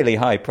 really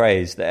high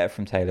praise there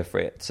from Taylor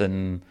Fritz.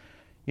 And,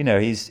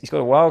 he's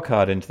got a wild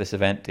card into this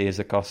event,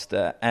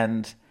 Diaz-Acosta,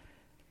 and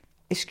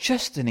it's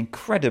just an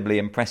incredibly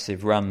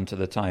impressive run to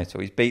the title.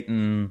 He's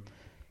beaten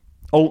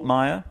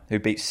Altmaier, who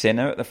beat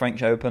Sinner at the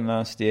French Open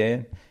last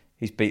year.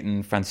 He's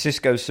beaten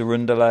Francisco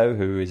Cerundolo,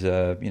 who is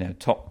a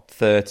top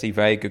 30,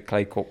 very good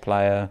clay court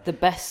player. The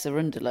best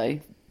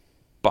Cerundolo.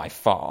 By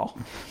far.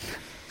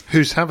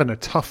 Who's having a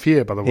tough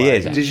year, by the way. He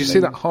is. Did you see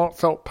that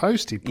heartfelt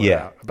post he put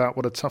Yeah. out about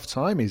what a tough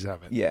time he's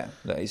having? Yeah.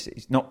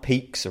 He's not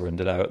peak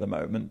Cerundolo at the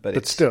moment, but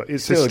it's still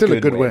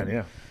a good win,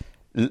 yeah.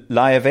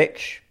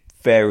 Lajovic,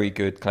 very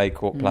good clay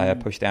court player,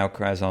 pushed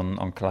Alcaraz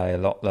on clay a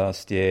lot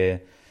last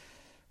year.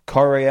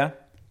 Correa,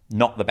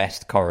 not the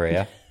best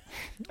Correa,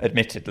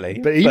 admittedly.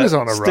 But he was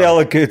on a run. Still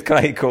a good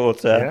clay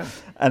courter. Yeah.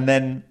 And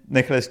then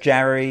Nicolas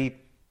Jarry,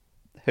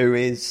 who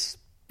is,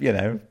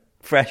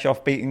 fresh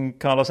off beating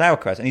Carlos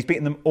Alcaraz. And he's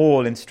beaten them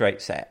all in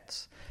straight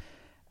sets.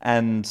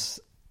 And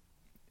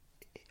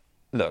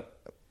look,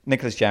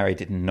 Nicolas Jarry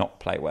did not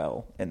play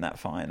well in that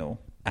final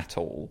at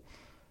all.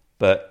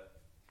 But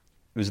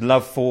it was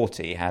love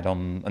 40 he had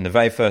on the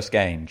very first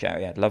game.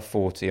 Jarry had love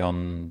 40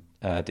 on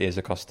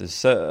Diaz-Acosta's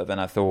serve. And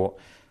I thought,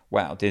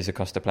 wow,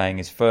 Diaz-Acosta playing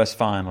his first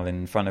final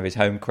in front of his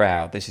home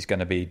crowd. This is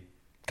going to be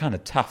kind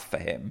of tough for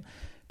him.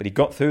 But he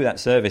got through that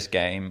service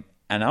game.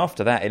 And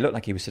after that, it looked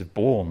like he was sort of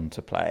born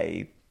to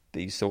play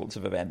these sorts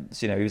of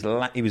events. He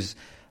was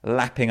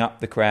lapping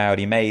up the crowd.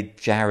 He made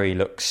Jarry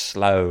look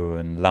slow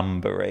and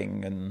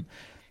lumbering, and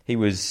he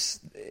was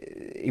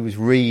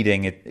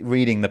reading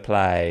the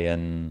play,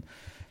 and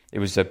it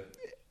was a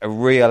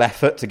real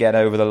effort to get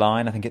over the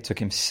line. I think it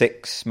took him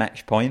 6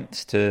 match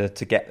points to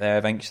get there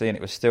eventually, and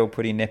it was still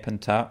pretty nip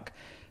and tuck.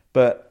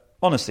 But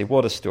honestly,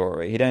 what a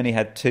story. He'd only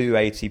had 2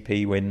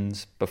 ATP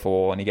wins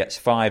before, and he gets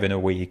 5 in a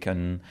week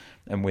and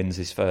wins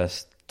his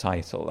first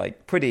title.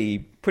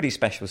 Pretty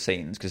special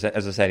scenes, because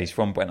as I said, he's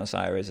from Buenos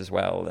Aires as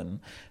well, and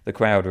the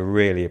crowd were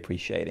really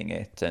appreciating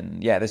it.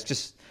 And yeah, there's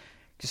just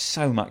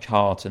so much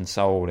heart and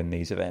soul in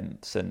these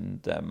events,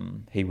 and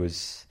he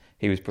was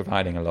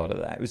providing a lot of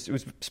that. It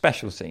was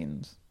special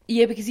scenes.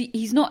 Yeah, because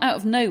he's not out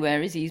of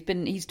nowhere, is he?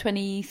 He's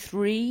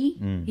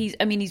 23. He's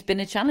been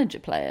a challenger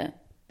player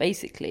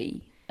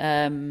basically,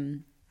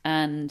 and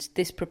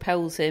this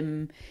propels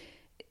him.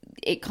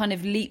 It kind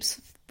of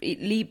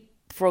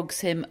leapfrogs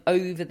him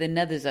over the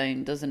nether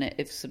zone, doesn't it?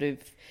 Of sort of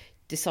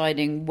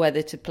deciding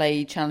whether to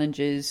play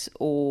challengers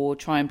or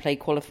try and play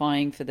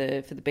qualifying for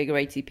the bigger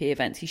ATP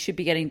events. He should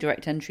be getting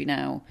direct entry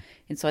now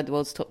inside the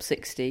world's top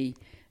 60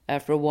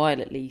 for a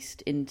while at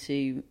least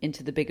into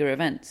the bigger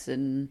events.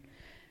 And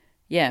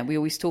yeah, we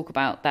always talk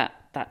about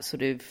that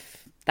sort of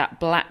that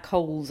black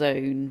hole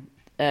zone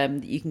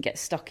that you can get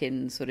stuck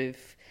in, sort of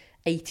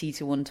 80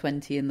 to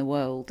 120 in the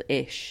world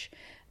ish.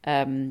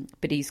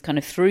 But he's kind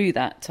of through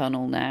that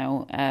tunnel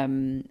now,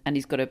 and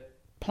he's got a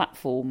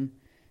platform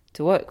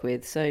to work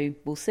with, so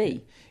we'll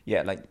see.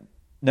 Yeah,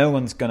 no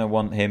one's going to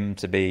want him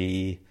to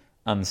be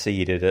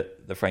unseeded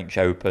at the French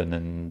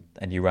Open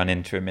and you run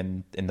into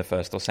him in the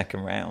first or second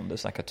round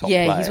as a top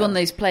player. Yeah, he's one of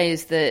those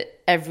players that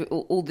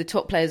all the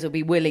top players will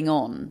be willing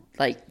on.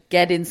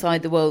 Get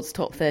inside the world's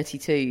top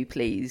 32,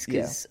 please,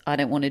 because I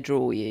don't want to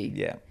draw you.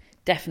 Yeah.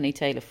 Definitely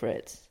Taylor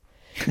Fritz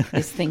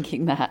is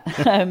thinking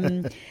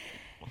that.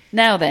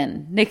 Now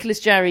then, Nicolas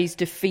Jarry's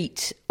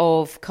defeat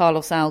of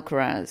Carlos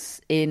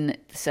Alcaraz in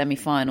the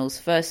semi-finals.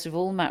 First of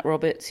all, Matt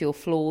Roberts, your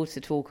floor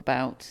to talk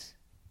about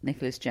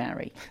Nicolas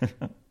Jarry.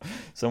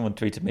 Someone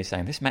tweeted me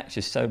saying, this match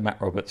is so Matt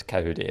Roberts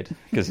coded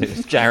because it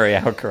was Jarry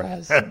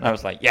Alcaraz. And I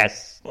was like,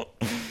 yes.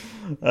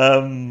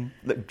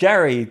 Look,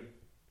 Jarry,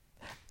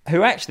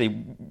 who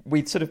actually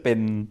we'd sort of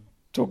been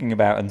talking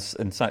about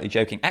and slightly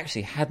joking,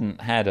 actually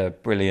hadn't had a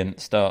brilliant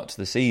start to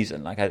the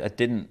season. Like I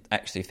didn't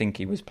actually think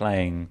he was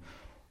playing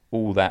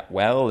all that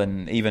well,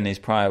 and even his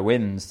prior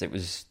wins, it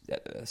was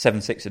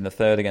 7-6 in the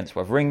third against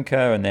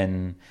Wawrinka, and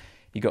then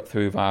he got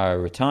through via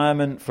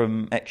retirement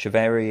from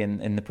Echeverry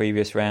in the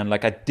previous round.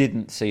 Like I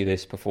didn't see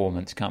this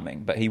performance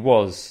coming, but he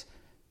was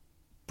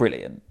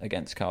brilliant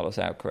against Carlos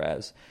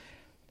Alcaraz.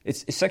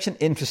 It's such an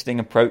interesting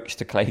approach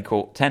to clay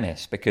court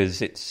tennis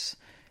because it's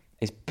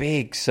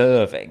big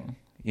serving,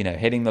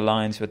 hitting the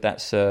lines with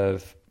that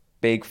serve,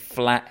 big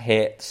flat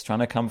hits, trying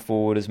to come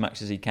forward as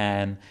much as he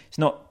can. It's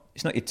not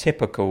your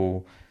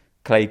typical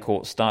clay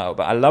court style,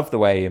 but I love the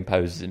way he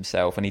imposes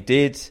himself, and he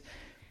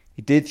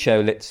did show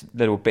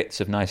little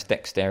bits of nice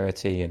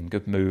dexterity and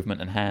good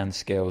movement and hand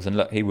skills. And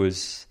look, he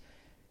was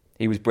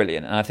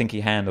brilliant, and I think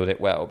he handled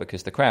it well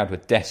because the crowd were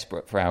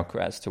desperate for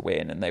Alcaraz to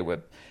win, and they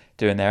were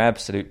doing their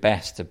absolute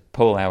best to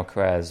pull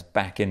Alcaraz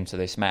back into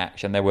this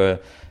match. And there were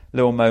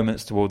little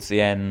moments towards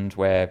the end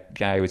where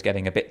Jay was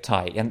getting a bit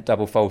tight. He hadn't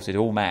double faulted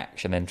all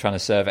match, and then trying to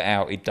serve it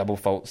out, he double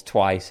faults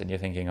twice, and you're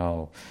thinking,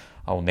 oh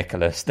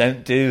Nicholas,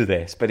 don't do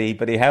this. But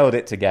he held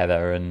it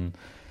together,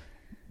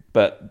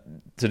 but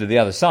sort of the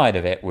other side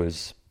of it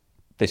was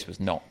this was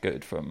not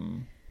good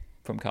from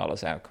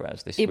Carlos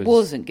Alcaraz. It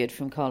wasn't good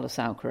from Carlos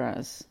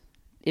Alcaraz.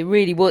 It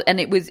really was, and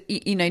it was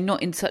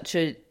not in such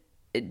a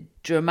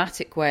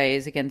dramatic way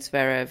as against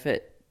Zverev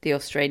at the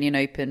Australian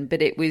Open,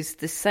 but it was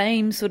the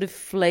same sort of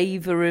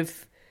flavour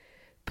of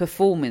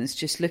performance,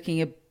 just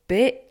looking a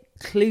bit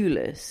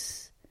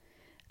clueless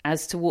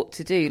as to what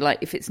to do. Like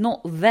if it's not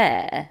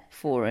there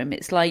for him,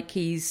 it's like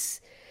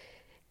he's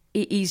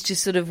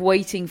just sort of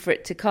waiting for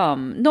it to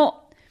come.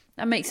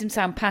 That makes him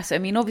sound passive. I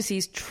mean, obviously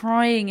he's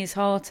trying his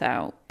heart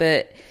out,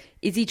 but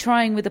is he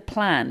trying with a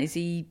plan? Is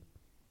he?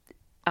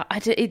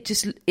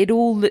 It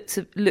all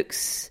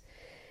looks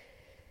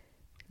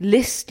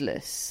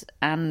listless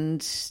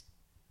and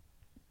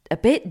a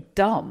bit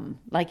dumb.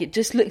 Like it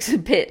just looks a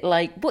bit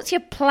like, what's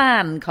your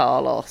plan,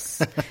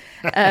 Carlos?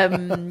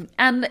 And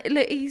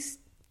look, he's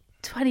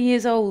 20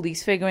 years old.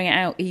 He's figuring it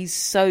out. He's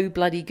so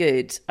bloody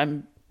good.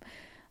 I'm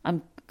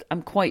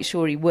quite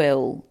sure he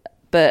will.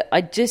 But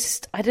I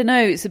don't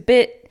know. It's a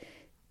bit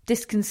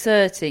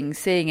disconcerting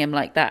seeing him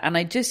like that. And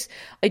I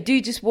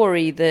do just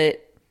worry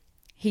that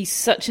he's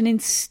such an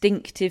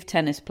instinctive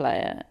tennis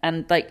player,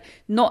 and like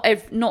not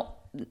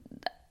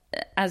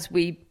as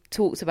we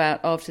talked about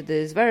after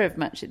the Zverev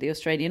match at the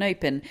Australian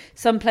Open,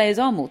 some players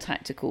are more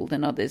tactical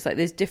than others. Like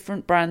there's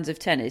different brands of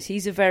tennis.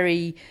 He's a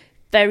very,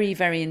 very,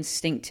 very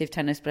instinctive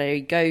tennis player.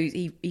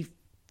 He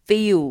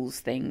feels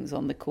things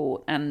on the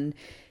court, and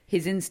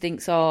his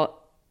instincts are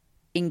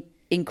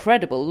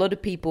incredible. A lot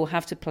of people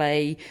have to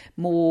play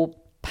more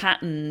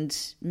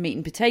patterned meat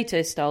and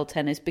potato style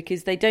tennis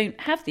because they don't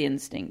have the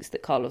instincts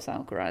that Carlos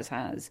Alcaraz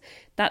has.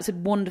 That's a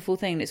wonderful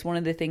thing. It's one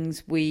of the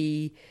things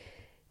we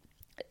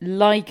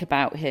like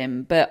about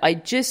him, but I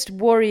just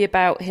worry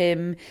about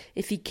him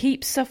if he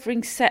keeps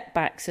suffering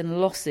setbacks and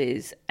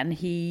losses and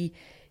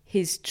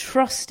his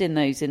trust in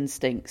those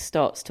instincts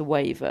starts to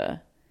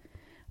waver.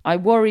 I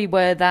worry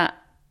where that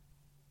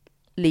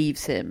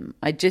leaves him.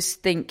 I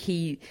just think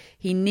he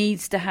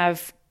needs to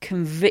have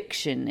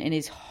conviction in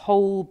his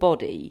whole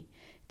body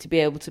to be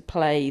able to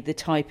play the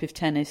type of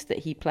tennis that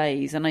he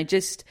plays. And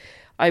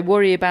I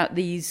worry about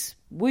these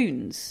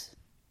wounds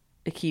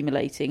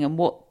accumulating and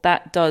what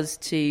that does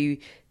to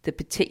the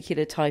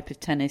particular type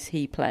of tennis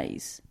he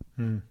plays.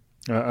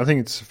 I think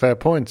it's a fair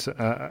point.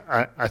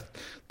 The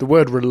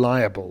word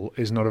reliable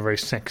is not a very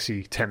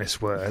sexy tennis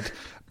word,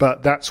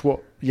 but that's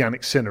what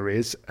Jannik Sinner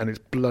is, and it's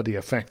bloody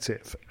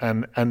effective.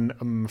 And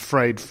I'm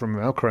afraid from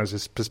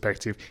Alcaraz's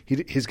perspective,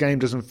 his game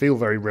doesn't feel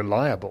very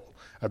reliable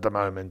at the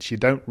moment. You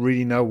don't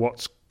really know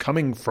what's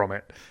coming from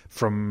it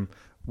from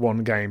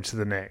one game to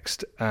the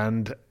next.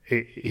 And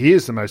he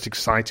is the most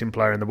exciting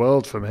player in the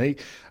world for me,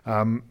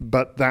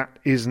 but that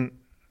isn't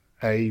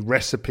a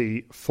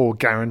recipe for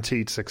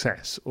guaranteed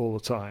success all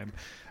the time.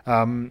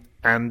 And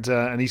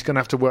he's going to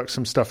have to work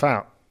some stuff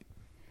out,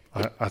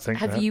 I think.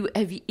 Have you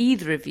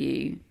either of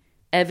you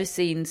ever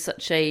seen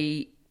such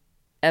a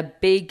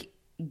big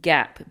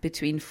gap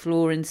between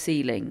floor and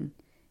ceiling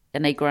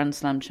in a Grand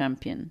Slam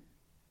champion?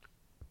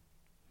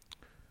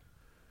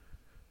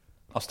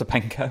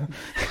 Ostapenko.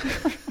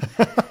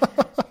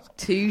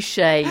 Touche,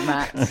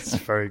 Matt. That's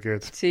very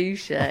good.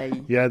 Touche.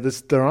 Yeah,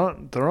 there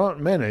aren't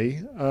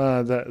many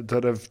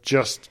that have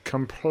just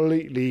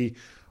completely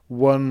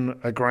won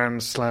a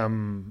Grand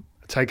Slam,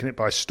 taken it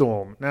by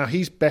storm. Now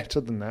he's better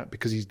than that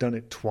because he's done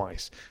it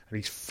twice, and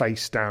he's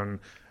faced down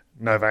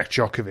Novak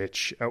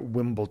Djokovic at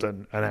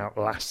Wimbledon and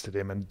outlasted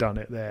him and done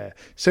it there.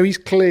 So he's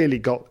clearly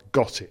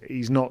got it.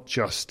 He's not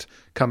just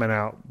coming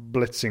out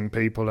blitzing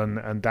people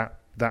and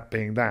that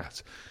being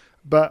that.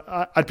 But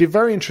I'd be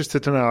very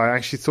interested to know. I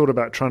actually thought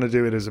about trying to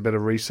do it as a bit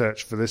of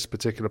research for this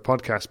particular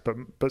podcast,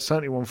 but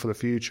certainly one for the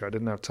future. I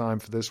didn't have time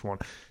for this one.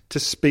 To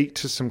speak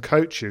to some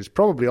coaches,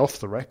 probably off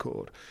the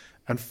record,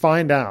 and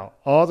find out,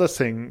 are the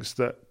things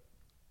that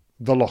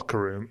the locker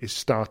room is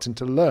starting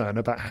to learn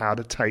about how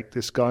to take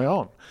this guy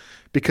on?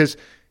 Because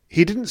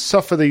he didn't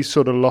suffer these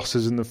sort of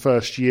losses in the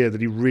first year that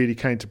he really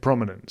came to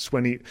prominence,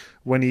 when he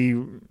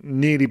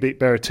nearly beat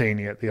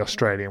Berrettini at the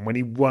Australian, when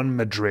he won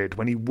Madrid,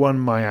 when he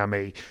won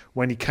Miami,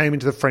 when he came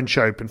into the French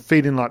Open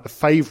feeling like the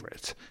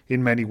favourite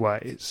in many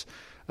ways.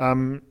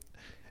 In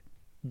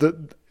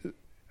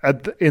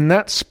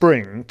that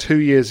spring 2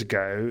 years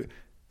ago,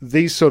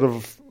 these sort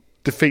of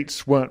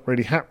defeats weren't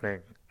really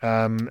happening,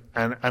 and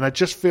I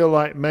just feel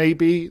like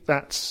maybe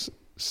that's.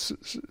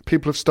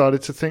 People have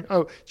started to think,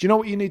 oh, do you know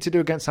what you need to do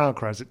against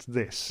Alcaraz? It's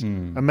this.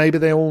 And maybe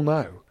they all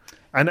know.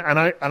 And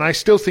I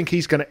still think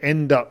he's going to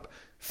end up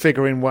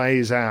figuring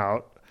ways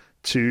out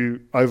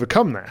to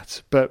overcome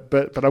that.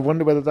 But I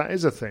wonder whether that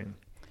is a thing.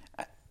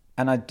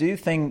 And I do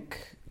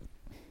think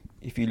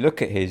if you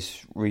look at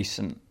his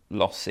recent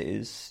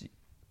losses,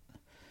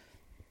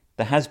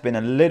 there has been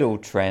a little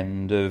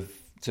trend of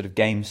sort of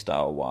game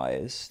style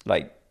wise.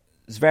 Like,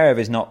 Zverev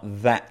is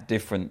not that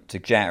different to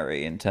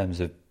Jarry in terms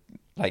of,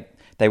 like,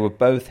 they were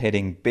both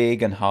hitting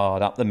big and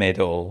hard up the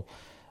middle.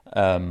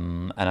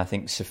 And I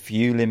think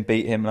Safulin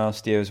beat him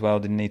last year as well,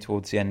 didn't he,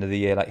 towards the end of the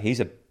year? Like, he's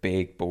a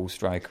big ball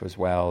striker as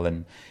well.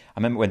 And I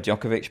remember when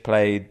Djokovic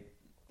played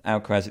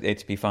Alcaraz at the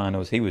ATP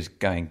finals, he was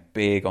going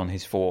big on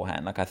his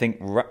forehand. Like, I think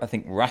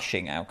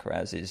rushing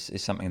Alcaraz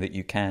is something that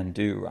you can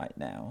do right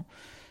now.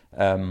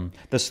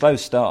 The slow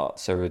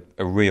starts are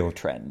a real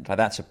trend. Like,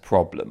 that's a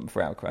problem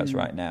for Alcaraz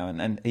right now.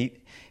 And he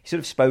sort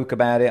of spoke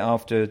about it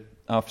after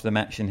the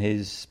match in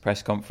his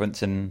press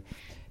conference, and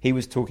he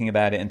was talking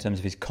about it in terms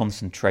of his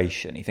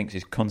concentration. He thinks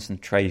his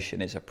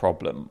concentration is a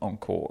problem on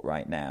court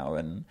right now,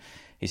 and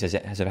he says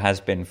it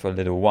has been for a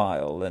little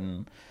while.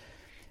 And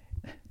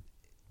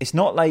it's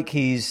not like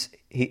he's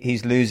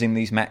losing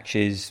these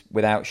matches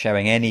without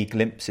showing any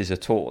glimpses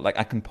at all. Like,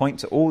 I can point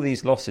to all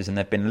these losses, and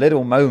there've been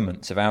little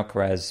moments of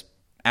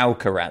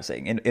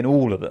Alcarazing in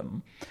all of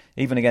them.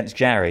 Even against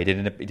Jarry,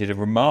 he did a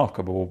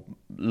remarkable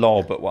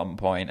lob at one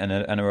point, and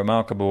a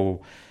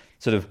remarkable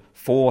sort of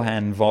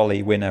forehand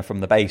volley winner from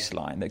the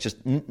baseline that just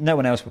no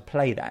one else would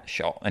play that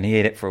shot, and he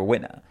hit it for a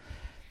winner.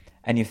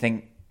 And you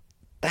think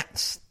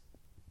that's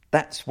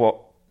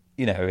what,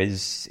 you know,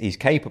 he's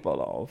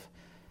capable of.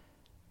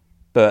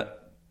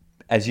 But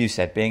as you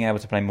said, being able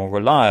to play more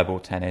reliable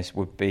tennis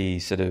would be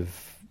sort of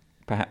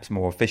perhaps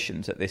more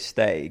efficient at this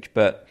stage.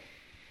 But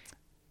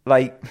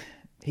like,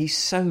 he's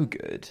so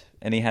good,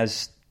 and he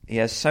has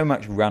so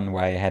much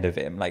runway ahead of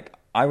him. Like,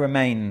 I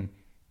remain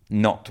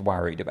not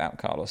worried about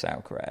Carlos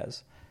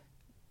Alcaraz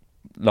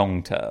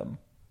long term.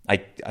 I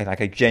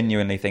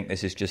genuinely think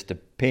this is just a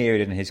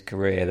period in his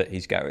career that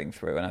he's going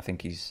through, and I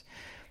think he's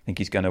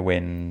going to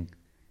win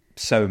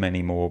so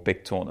many more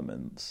big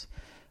tournaments.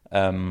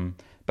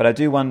 But I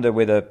do wonder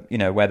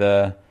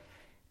whether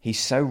he's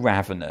so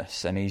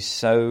ravenous, and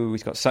he's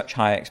got such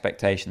high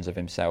expectations of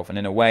himself, and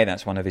in a way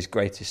that's one of his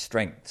greatest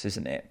strengths,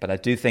 isn't it? But I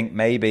do think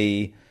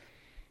maybe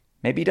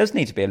he does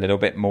need to be a little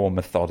bit more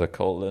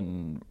methodical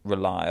and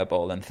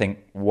reliable, and think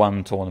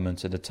one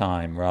tournament at a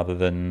time rather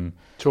than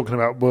talking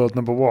about world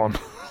number one,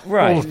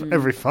 right?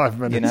 Every 5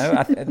 minutes, you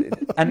know.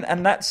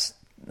 And that's.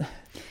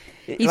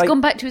 He's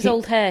gone back to his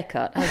old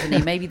haircut, hasn't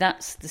he? Maybe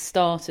that's the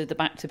start of the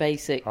back to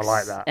basics. I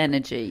like that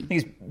energy.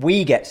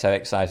 We get so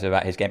excited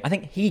about his game. I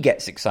think he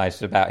gets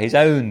excited about his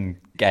own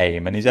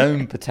game and his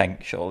own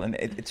potential, and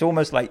it's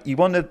almost like you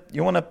want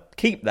to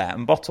keep that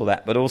and bottle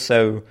that, but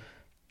also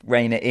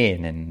rein it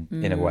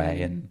in a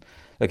way. And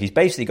look, he's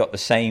basically got the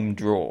same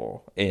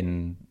draw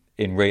in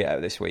Rio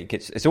this week.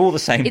 It's all the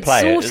same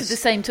players. It's sort of the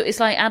same. It's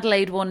like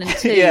Adelaide 1 and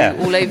 2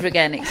 all over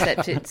again,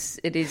 except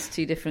it is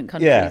two different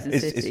countries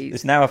and cities.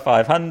 It's now a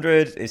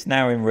 500. It's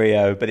now in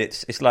Rio, but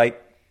it's like,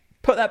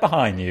 put that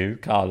behind you,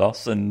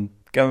 Carlos, and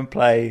go and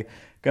play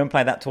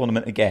that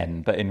tournament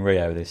again, but in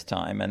Rio this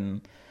time.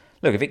 And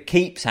look, if it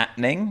keeps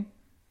happening,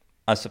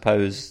 I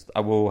suppose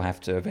I will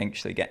have to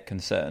eventually get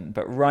concerned.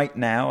 But right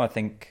now, I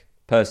think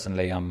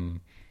personally,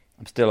 I'm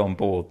still on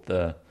board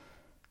the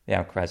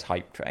Alcaraz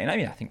hype train. I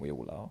mean, I think we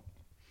all are.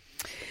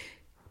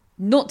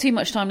 Not too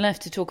much time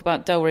left to talk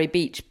about Delray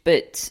Beach,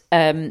 but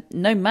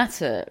no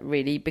matter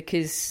really,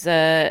 because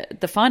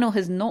the final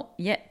has not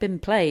yet been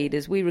played.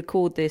 As we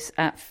record this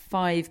at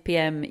 5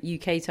 p.m.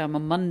 UK time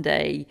on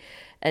Monday,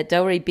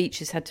 Delray Beach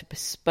has had to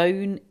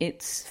postpone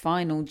its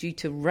final due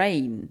to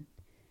rain.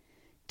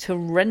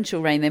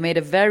 Torrential rain. They made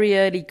a very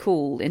early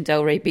call in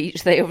Delray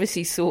Beach. They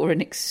obviously saw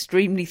an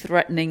extremely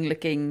threatening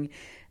looking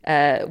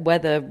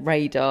weather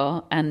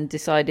radar and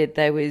decided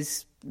there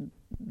was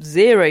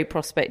zero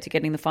prospect to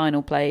getting the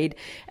final played,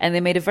 and they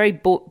made a very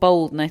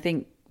bold and I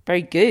think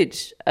very good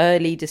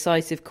early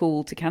decisive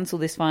call to cancel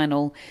this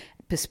final,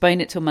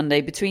 postpone it till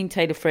Monday between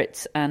Taylor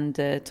Fritz and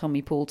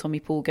Tommy Paul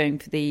going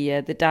for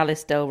the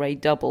Dallas Delray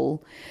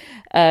double.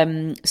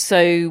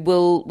 So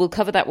we'll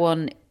cover that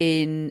one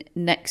in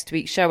next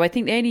week's show. I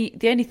think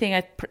the only thing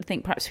I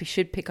think perhaps we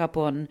should pick up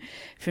on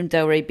from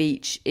Delray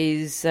Beach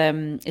is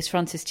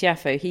Francis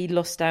Tiafoe. He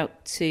lost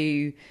out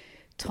to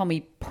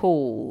Tommy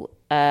Paul,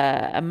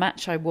 a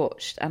match I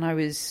watched, and I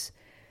was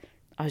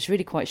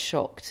really quite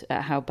shocked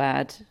at how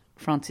bad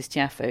Francis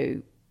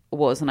Tiafoe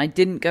was, and I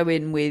didn't go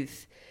in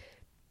with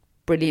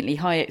brilliantly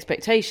high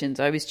expectations.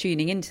 I was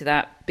tuning into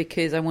that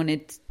because I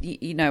wanted,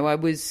 I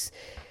was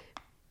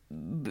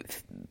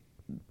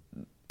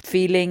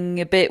feeling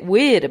a bit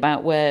weird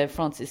about where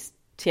Francis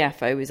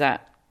Tiafoe is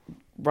at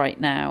right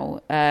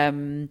now.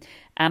 And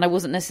I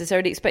wasn't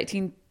necessarily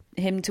expecting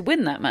him to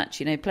win that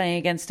match, playing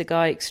against a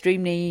guy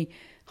extremely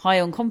high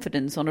on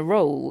confidence on a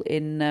roll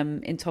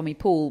in Tommy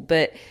Paul.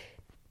 But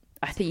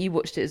I think you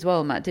watched it as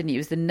well, Matt, didn't you? It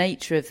was the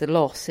nature of the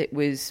loss. It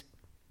was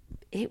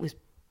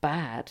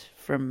bad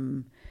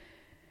from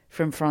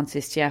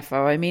Francis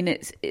Tiafoe. I mean,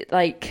 it's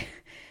like,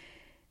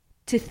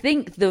 to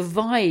think the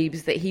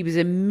vibes that he was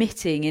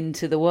emitting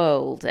into the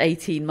world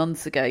 18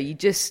 months ago.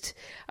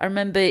 I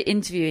remember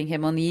interviewing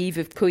him on the eve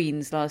of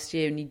Queen's last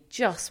year, and he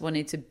just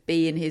wanted to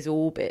be in his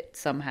orbit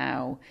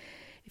somehow.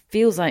 It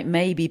feels like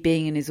maybe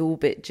being in his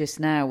orbit just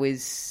now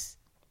is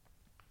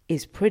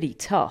pretty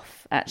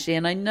tough, actually.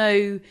 And I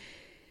know,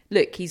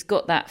 look, he's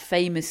got that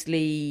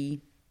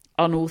famously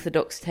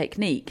unorthodox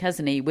technique,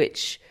 hasn't he?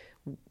 Which,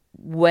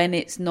 when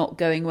it's not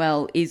going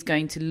well, is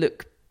going to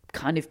look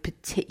kind of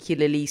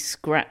particularly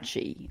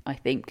scratchy, I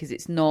think, because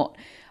it's not...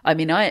 I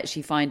mean, I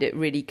actually find it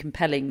really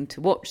compelling to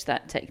watch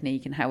that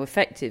technique and how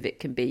effective it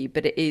can be,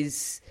 but it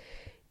is,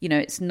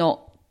 it's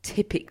not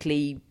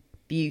typically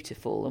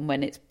beautiful, and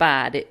when it's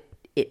bad,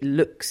 it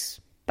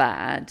looks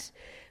bad,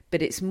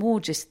 but it's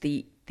more just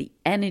the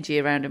energy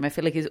around him. I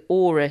feel like his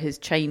aura has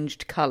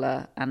changed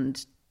colour,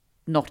 and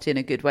not in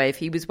a good way. If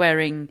he was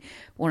wearing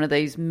one of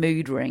those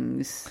mood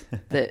rings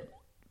that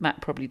Matt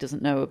probably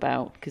doesn't know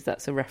about, because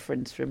that's a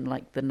reference from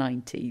like the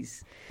 90s.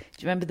 Do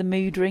you remember the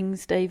mood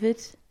rings,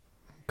 David?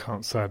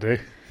 Can't say I do.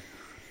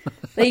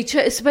 They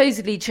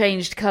supposedly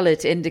changed colour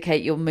to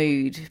indicate your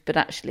mood, but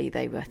actually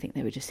I think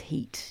they were just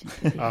heat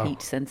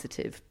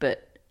sensitive.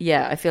 But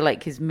yeah, I feel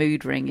like his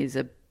mood ring is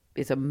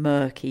a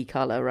murky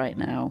colour right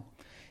now.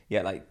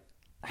 Yeah, like,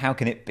 how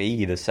can it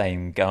be the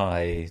same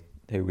guy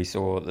who we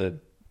saw at the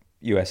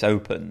US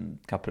Open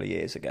a couple of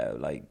years ago?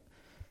 Like,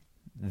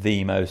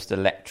 the most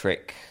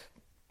electric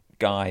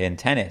guy in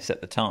tennis at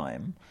the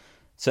time,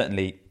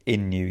 certainly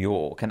in New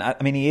York. And I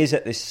mean, he is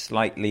at this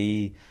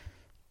slightly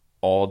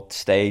odd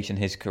stage in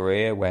his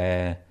career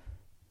where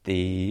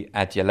the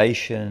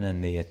adulation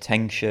and the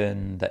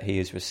attention that he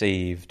has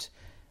received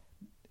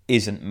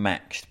isn't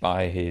matched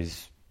by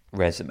his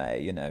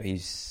resume.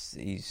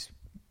 He's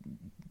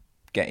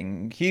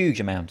getting huge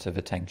amounts of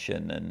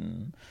attention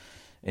and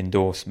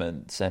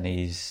endorsements, and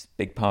he's a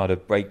big part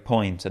of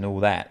Breakpoint and all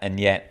that, and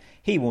yet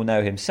he will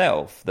know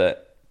himself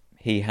that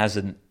he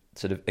hasn't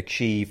sort of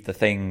achieved the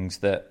things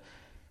that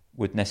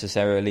would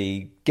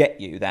necessarily get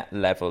you that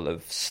level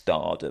of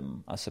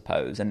stardom, I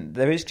suppose. And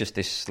there is just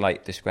this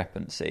slight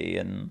discrepancy.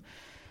 And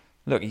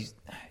look,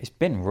 it's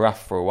been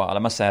rough for a while. I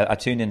must say, I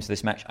tuned into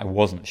this match, I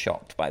wasn't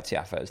shocked by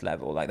Tiafoe's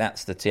level. Like,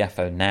 that's the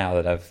Tiafoe now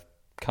that I've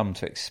come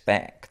to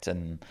expect.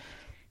 And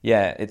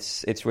yeah,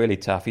 it's really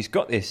tough. He's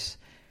got this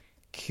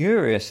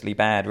curiously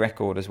bad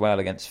record as well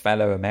against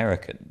fellow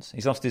Americans.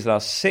 He's lost his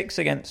last 6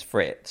 against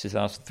Fritz, his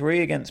last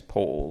 3 against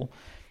Paul.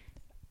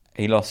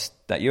 He lost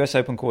that US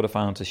Open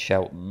quarterfinal to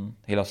Shelton.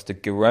 He lost to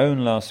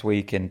Giron last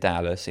week in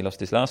Dallas. He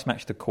lost his last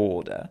match to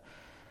Korda.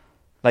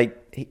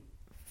 Like,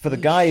 for the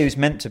guy who's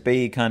meant to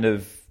be kind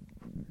of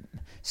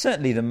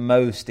certainly the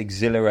most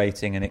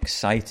exhilarating and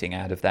exciting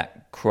out of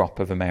that crop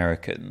of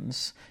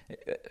Americans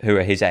who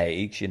are his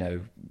age,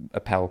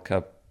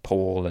 Opelka,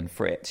 Paul and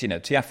Fritz.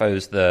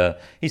 Tiafoe's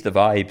he's the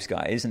vibes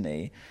guy, isn't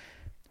he?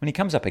 When he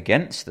comes up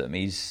against them,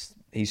 he's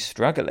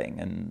struggling,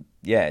 and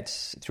yeah,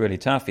 it's really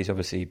tough. He's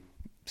obviously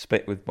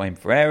split with Wayne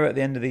Ferreira at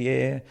the end of the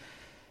year.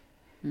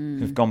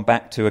 We've gone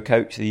back to a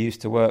coach that he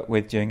used to work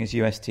with during his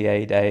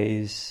USTA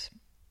days.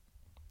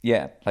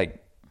 Yeah,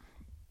 like,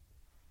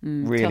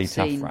 really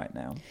tough right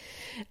now.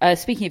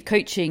 Speaking of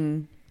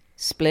coaching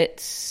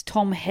splits,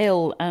 Tom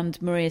Hill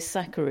and Maria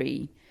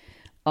Sakkari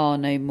are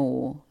no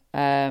more.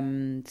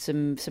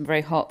 Some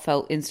very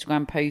heartfelt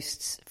Instagram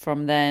posts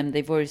from them.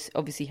 They've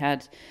obviously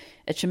had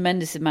a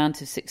tremendous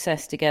amount of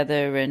success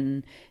together,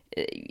 and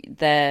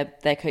their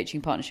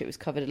coaching partnership was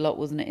covered a lot,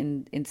 wasn't it,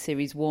 in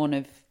Series 1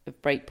 of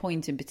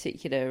Breakpoint in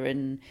particular.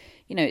 And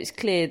it's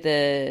clear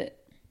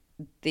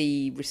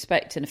the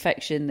respect and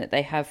affection that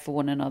they have for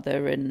one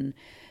another, and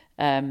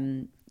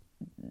the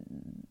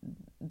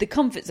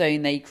comfort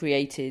zone they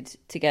created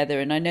together.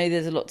 And I know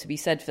there's a lot to be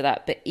said for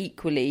that, but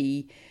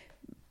equally,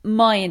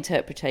 my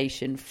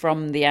interpretation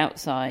from the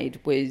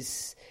outside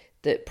was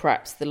that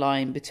perhaps the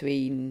line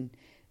between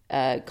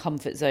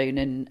comfort zone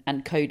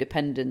and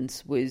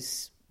codependence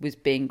was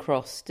being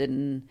crossed.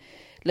 And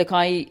look,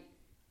 I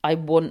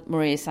want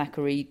Maria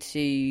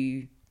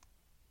Sakkari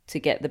to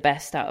get the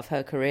best out of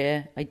her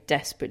career. I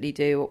desperately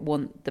do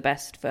want the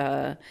best for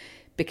her,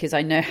 because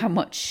I know how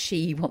much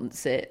she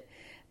wants it.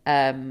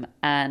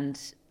 And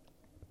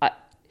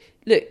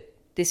look,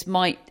 this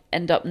might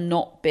end up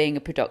not being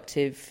a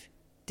productive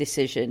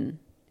decision.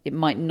 It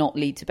might not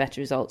lead to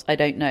better results. I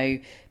don't know,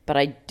 but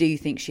I do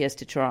think she has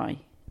to try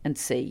and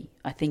see.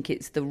 I think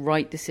it's the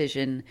right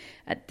decision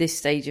at this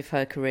stage of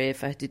her career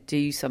for her to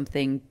do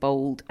something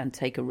bold and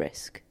take a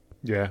risk.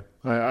 Yeah,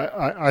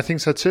 I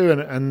think so too,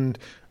 and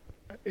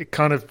it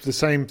kind of the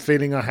same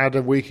feeling I had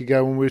a week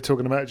ago when we were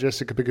talking about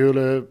Jessica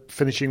Pegula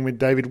finishing with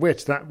David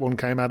Witt. That one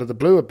came out of the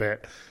blue a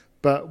bit,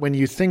 but when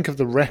you think of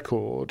the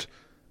record,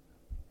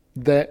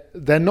 they're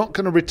not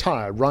going to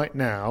retire right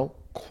now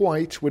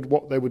quite with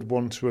what they would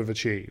want to have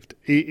achieved.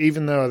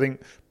 Even though I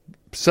think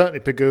certainly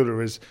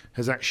Pegula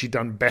has actually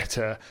done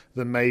better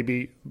than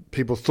maybe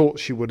people thought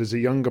she would as a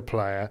younger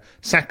player.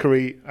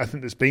 Sakkari, I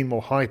think there's been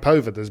more hype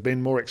over, there's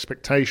been more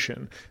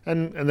expectation,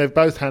 and they've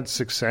both had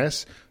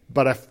success,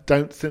 but I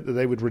don't think that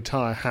they would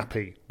retire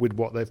happy with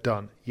what they've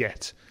done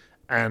yet.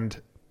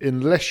 And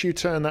unless you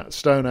turn that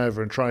stone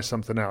over and try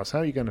something else, how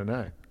are you going to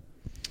know?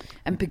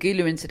 And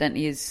Pegula,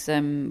 incidentally, is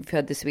we've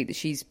heard this week that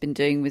she's been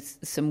doing with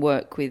some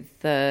work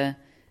with Andy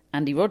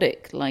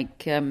Roddick,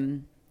 like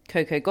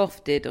Coco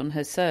Gauff did on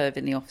her serve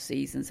in the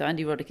off-season. So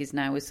Andy Roddick is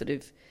now a sort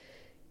of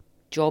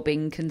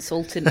jobbing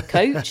consultant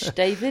coach,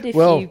 David, if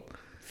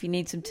you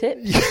need some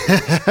tips.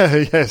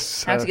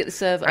 Yes. How to get the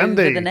serve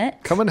Andy, over the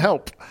net. Come and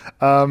help.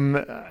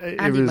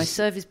 Andy, my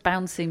serve is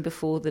bouncing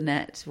before the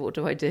net. What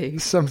do I do?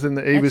 Something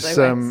that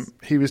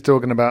he was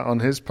talking about on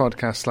his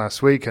podcast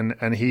last week,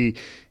 and he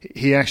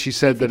actually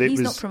said that he's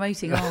not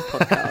promoting our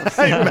podcast.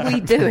 What are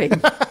we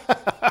doing?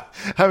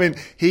 I mean,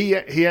 he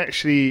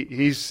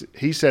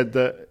said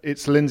that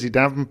it's Lindsay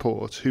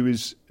Davenport who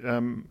is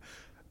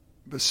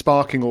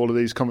sparking all of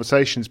these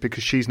conversations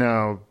because she's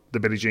now the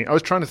Billie Jean. I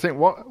was trying to think,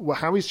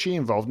 how is she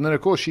involved? And then,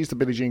 of course, she's the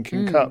Billie Jean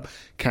King Cup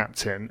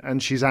captain,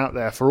 and she's out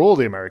there for all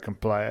the American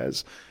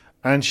players,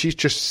 and she's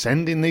just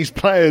sending these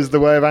players the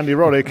way of Andy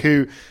Roddick,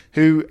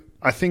 who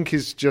I think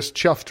is just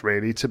chuffed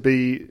really to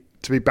be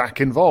back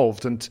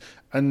involved and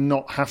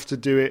not have to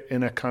do it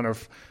in a kind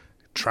of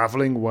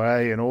travelling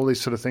way and all these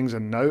sort of things.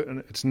 And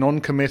it's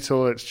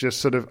non-committal. It's just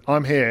sort of,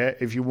 I'm here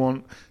if you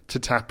want to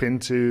tap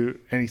into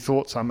any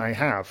thoughts I may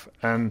have.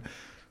 And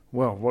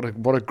well, what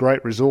a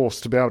great resource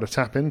to be able to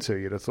tap into,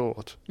 you'd have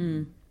thought.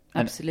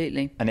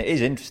 Absolutely. And it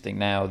is interesting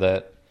now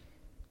that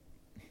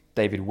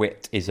David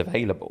Witt is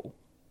available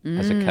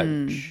as a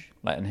coach.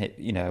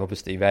 And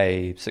obviously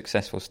very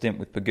successful stint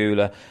with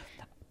Pegula.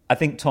 I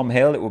think Tom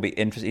Hill, it will be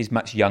interesting. He's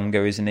much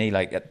younger, isn't he?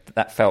 Like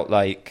that felt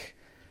like,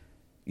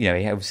 he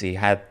obviously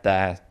had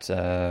that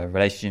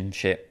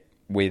relationship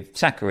with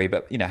Sakkari,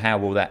 but how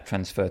will that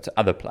transfer to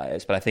other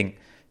players? But I think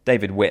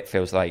David Witt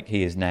feels like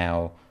he is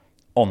now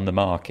on the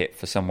market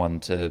for someone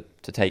to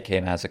take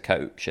him as a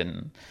coach,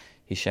 and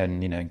he's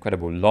shown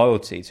incredible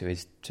loyalty to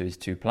his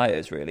two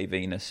players, really,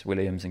 Venus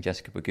Williams and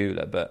Jessica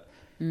Pegula. But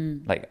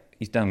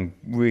he's done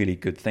really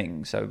good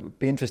things, so it'd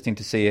be interesting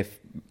to see if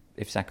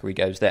Sakkari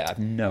goes there. I have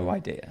no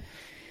idea.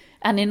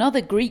 And in other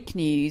Greek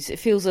news, it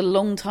feels a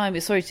long time,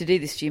 sorry to do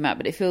this to you, Matt,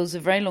 but it feels a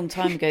very long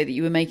time ago that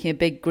you were making a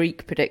big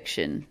Greek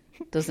prediction,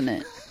 doesn't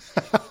it?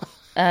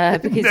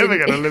 Because never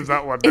going to live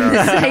that one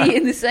down.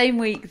 In the same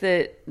week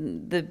that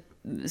the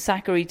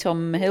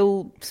Sakkari-Tom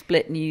Hill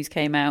split news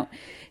came out,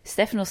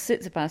 Stefanos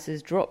Tsitsipas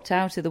has dropped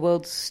out of the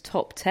world's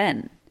top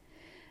 10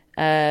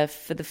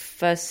 for the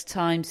first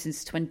time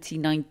since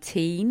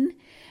 2019.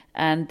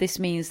 And this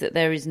means that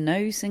there is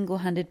no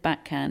single-handed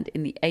backhand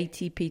in the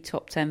ATP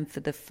top 10 for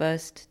the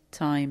first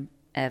time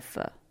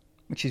ever.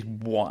 Which is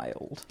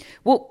wild.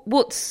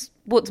 What's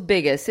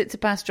bigger,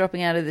 Tsitsipas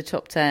dropping out of the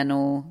top 10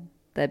 or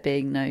there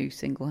being no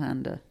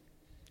single-hander?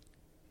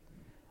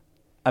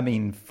 I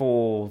mean,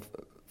 for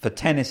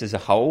tennis as a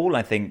whole,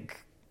 I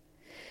think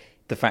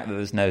the fact that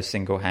there's no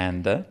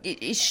single-hander...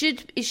 It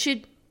should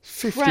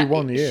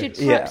 51 years. It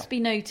should perhaps be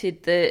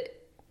noted that...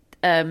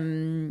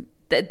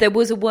 there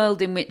was a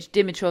world in which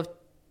Dimitrov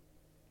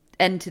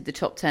entered the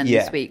top 10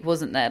 this week,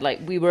 wasn't there? Like,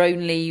 we were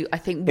only, I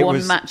think,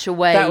 one match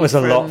away. That was a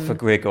lot for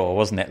Grigor,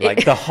 wasn't it?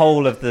 Like, the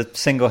whole of the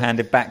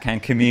single-handed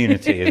backhand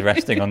community is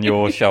resting on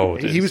your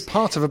shoulders. He was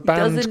part of a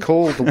band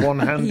called the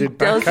One-Handed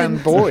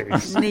Backhand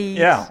Boys.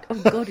 Oh,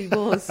 God, he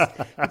was.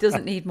 He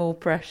doesn't need more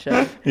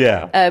pressure.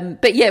 Yeah.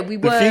 But yeah, we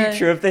were... The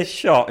future of this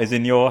shot is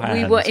in your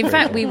hands. In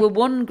fact, we were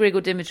one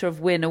Grigor Dimitrov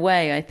win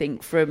away, I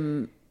think,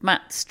 from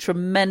Matt's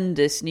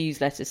tremendous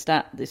newsletter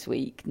stat this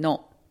week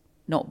not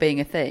being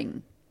a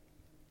thing.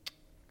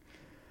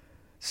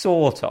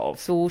 Sort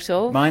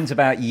of. Mine's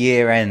about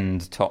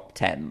year-end top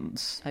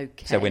 10s.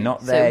 Okay. So we're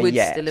not there yet. So it would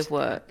still have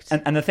worked.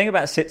 And the thing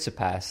about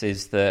Tsitsipas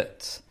is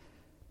that,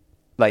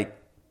 like,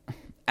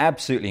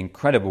 absolutely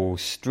incredible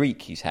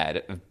streak he's had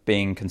of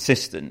being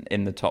consistent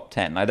in the top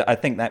 10. I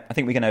think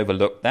we can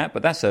overlook that,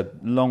 but that's a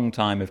long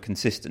time of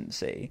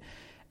consistency.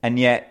 And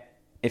yet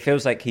it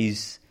feels like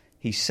he's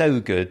so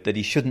good that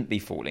he shouldn't be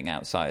falling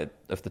outside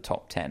of the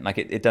top 10. Like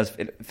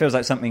it feels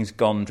like something's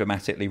gone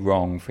dramatically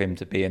wrong for him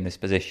to be in this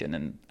position.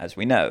 And as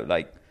we know,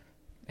 like,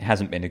 it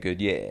hasn't been a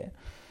good year.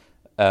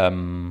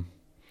 And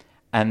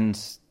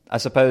I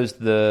suppose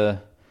the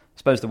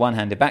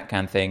one-handed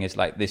backhand thing is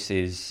like, this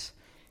is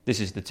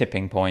the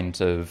tipping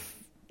point of,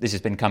 this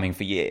has been coming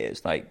for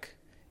years. Like,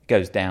 it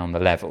goes down the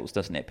levels,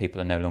 doesn't it? People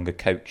are no longer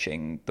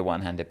coaching the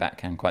one-handed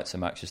backhand quite so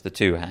much as the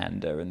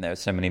two-hander, and there are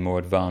so many more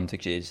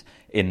advantages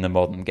in the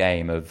modern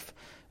game of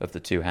the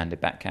two-handed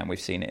backhand. We've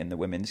seen it in the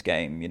women's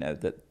game,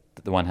 that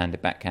that the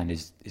one-handed backhand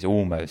is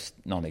almost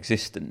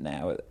non-existent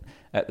now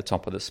at the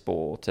top of the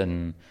sport.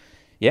 And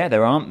yeah,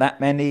 there aren't that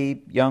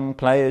many young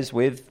players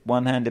with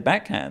one-handed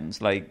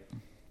backhands. Like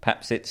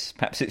perhaps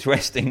it's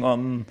resting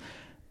on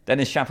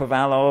Denis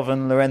Shapovalov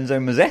and Lorenzo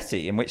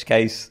Musetti, in which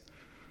case,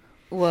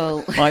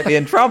 well, might be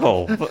in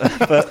trouble.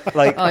 But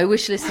like, I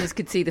wish listeners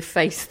could see the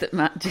face that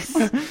Matt just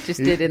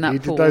did in that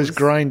pause. Did those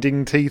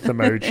grinding teeth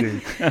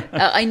emoji.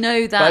 I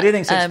know that. But I do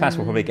think Tsitsipas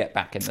will probably get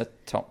back in the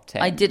top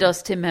 10. I did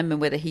ask Tim Henman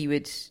whether he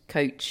would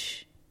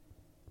coach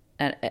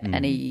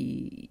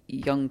any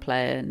young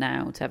player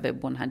now to have a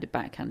one-handed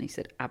backhand. He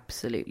said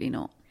absolutely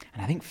not.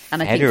 And I think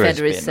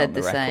Federer's said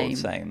the same,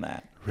 saying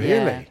that.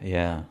 Really?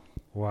 Yeah.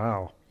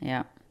 Wow.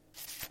 Yeah.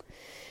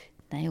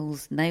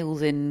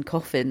 Nails in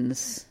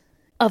coffins.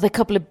 Other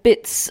couple of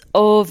bits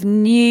of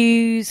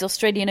news.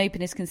 Australian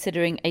Open is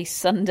considering a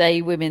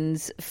Sunday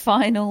women's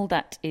final.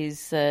 That's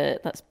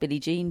Billie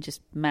Jean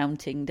just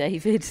mounting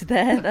David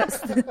there.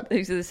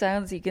 Those are the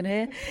sounds you can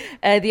hear.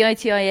 The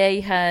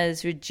ITIA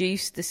has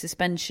reduced the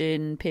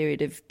suspension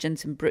period of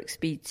Jenson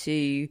Brooksby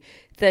to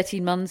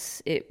 13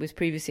 months. It was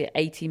previously at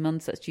 18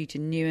 months. That's due to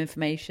new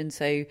information.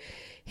 So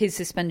his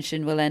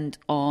suspension will end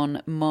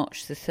on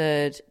March the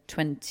 3rd,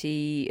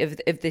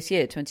 of this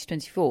year,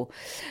 2024.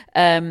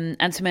 And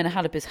Simona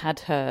Halep has had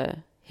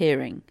her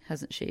hearing,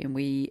 hasn't she? And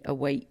we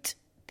await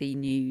the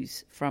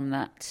news from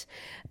that.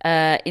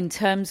 In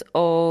terms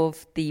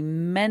of the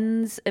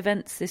men's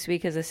events this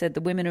week, as I said,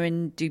 the women are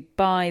in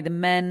Dubai. The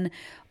men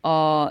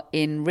are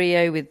in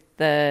Rio with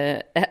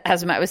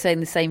as Matt was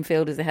saying, the same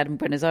field as they had in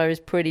Buenos Aires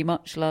pretty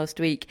much last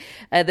week.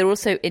 They're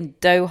also in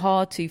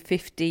Doha,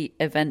 250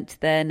 event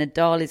there.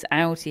 Nadal is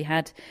out. He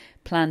had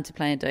planned to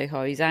play in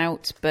Doha. He's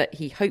out, but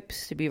he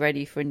hopes to be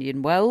ready for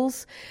Indian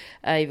Wells.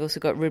 You've also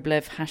got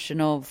Rublev,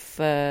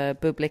 Khachanov,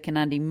 Bublik and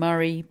Andy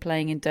Murray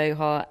playing in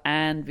Doha.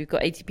 And we've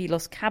got ATP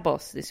Los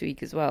Cabos this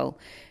week as well,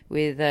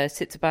 with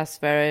Tsitsipas,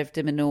 Zverev,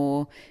 de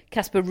Minaur,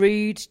 Casper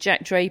Ruud,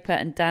 Jack Draper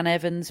and Dan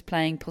Evans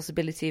playing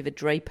possibility of a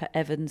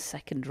Draper-Evans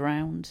second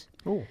round.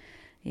 Oh.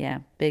 Yeah,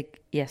 big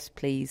yes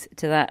please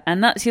to that.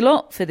 And that's your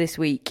lot for this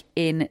week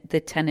in the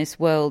tennis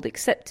world,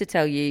 except to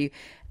tell you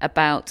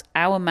about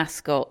our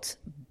mascot,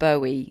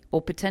 Bowie,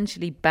 or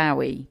potentially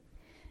Bowie.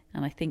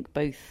 And I think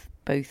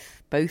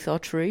both are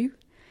true.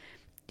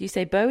 Do you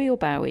say Bowie or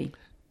Bowie?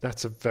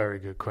 That's a very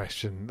good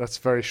question. That's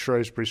very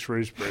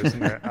Shrewsbury,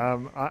 isn't it?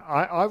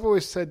 I've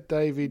always said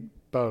David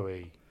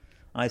Bowie.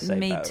 I say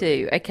Me Bowie.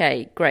 too.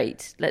 Okay,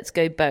 great. Let's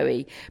go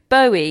Bowie.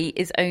 Bowie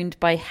is owned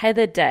by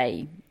Heather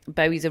Day.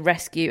 Bowie's a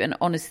rescue, and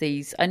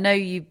honestly, I know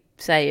you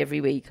say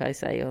every week, I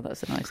say, oh,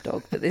 that's a nice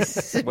dog, but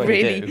this is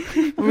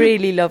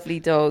really lovely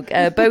dog.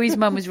 Bowie's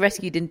mum was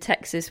rescued in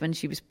Texas when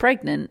she was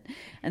pregnant,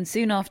 and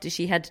soon after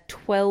she had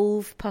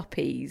 12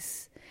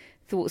 puppies.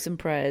 Thoughts and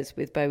prayers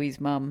with Bowie's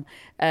mum.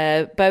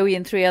 Bowie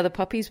and 3 other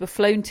puppies were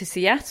flown to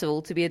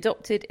Seattle to be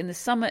adopted in the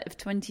summer of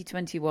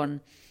 2021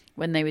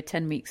 when they were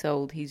 10 weeks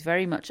old. He's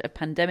very much a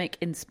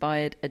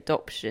pandemic-inspired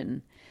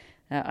adoption.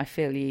 I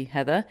feel you,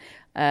 Heather.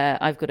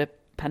 I've got a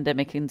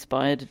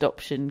pandemic-inspired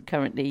adoption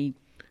currently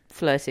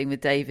flirting with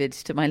David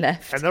to my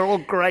left. And they're all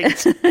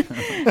great.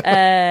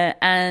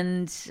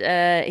 And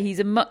he's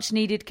a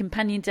much-needed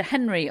companion to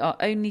Henry, our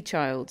only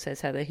child, says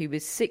Heather, who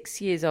was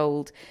 6 years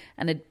old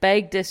and had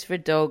begged us for a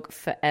dog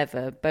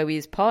forever. Bowie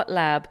is part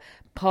lab,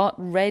 part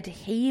red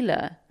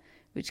heeler,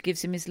 which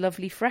gives him his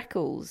lovely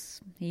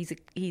freckles.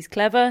 He's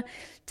clever,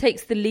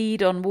 takes the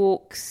lead on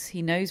walks,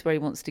 he knows where he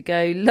wants to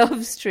go,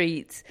 loves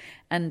treats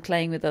and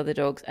playing with other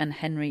dogs, and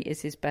Henry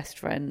is his best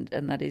friend,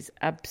 and that is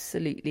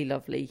absolutely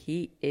lovely.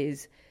 He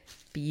is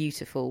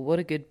beautiful. What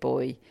a good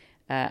boy.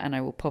 And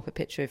I will pop a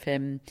picture of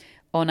him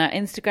on our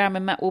Instagram,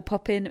 and Matt will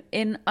pop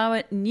in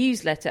our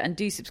newsletter. And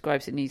do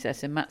subscribe to the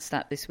newsletter. Matt's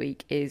stat this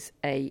week is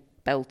a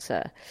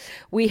belter.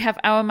 We have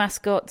our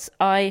mascots.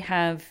 I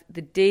have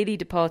the dearly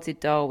departed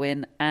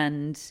Darwin,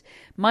 and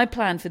my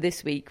plan for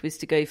this week was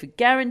to go for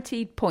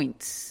guaranteed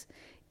points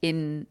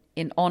in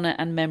honour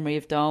and memory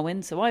of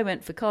Darwin. So I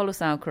went for Carlos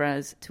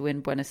Alcaraz to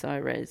win Buenos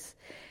Aires,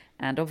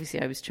 and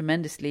obviously I was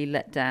tremendously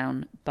let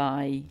down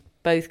by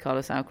both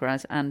Carlos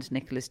Alcaraz and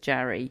Nicholas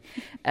Jarry.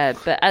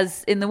 But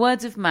as in the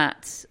words of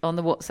Matt on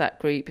the WhatsApp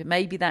group,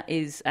 maybe that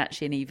is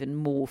actually an even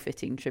more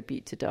fitting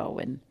tribute to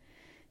Darwin,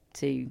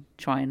 to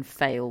try and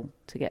fail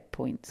to get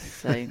points.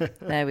 So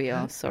there we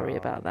are. Sorry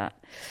about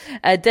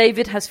that.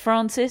 David has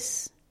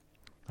Francis.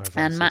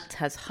 And Matt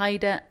has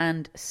Haida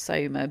and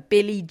Soma.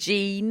 Billie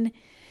Jean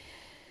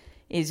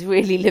is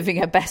really living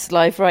her best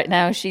life right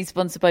now. She's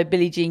sponsored by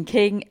Billie Jean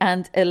King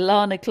and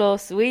Ilana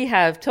Kloss. We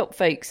have top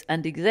folks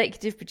and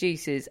executive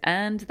producers,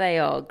 and they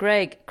are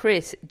Greg,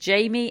 Chris,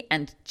 Jamie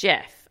and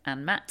Jeff.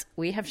 And Matt,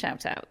 we have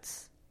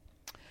shout-outs.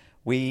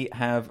 We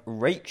have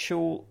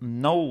Rachel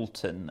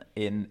Knowlton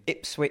in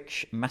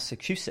Ipswich,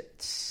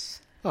 Massachusetts.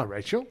 Hi,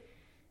 Rachel.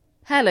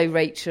 Hello,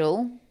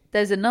 Rachel.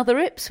 There's another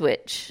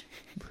Ipswich.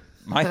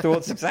 My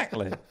thoughts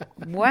exactly.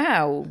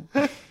 Wow.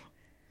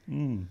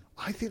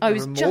 I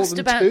was just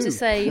about to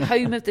say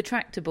home of the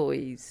Tractor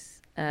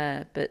Boys,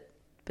 but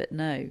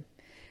no.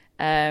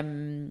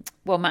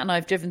 Well, Matt and I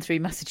have driven through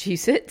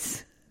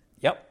Massachusetts.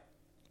 Yep.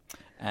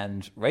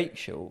 And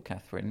Rachel,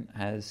 Catherine,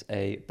 has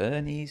a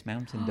Bernese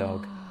Mountain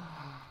Dog.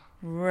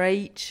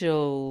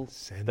 Rachel.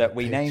 That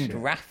we named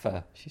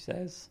Rafa, she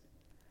says.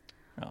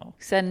 Oh.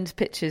 Send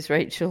pictures,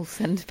 Rachel.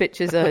 Send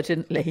pictures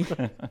urgently.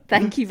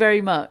 Thank you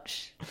very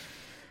much.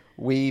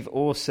 We've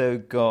also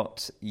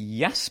got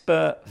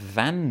Jasper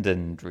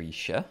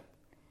Vandendriesche.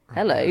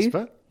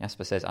 Hello.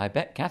 Jasper says, I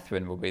bet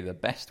Catherine will be the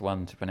best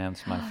one to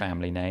pronounce my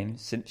family name,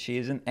 since she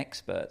is an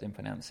expert in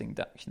pronouncing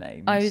Dutch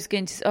names. I was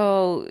going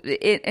to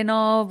in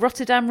our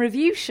Rotterdam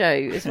review show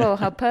as well.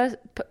 How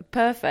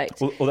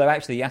perfect. Although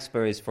actually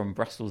Jasper is from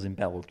Brussels in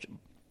Belgium.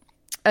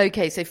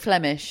 Okay, so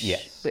Flemish.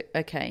 Yes.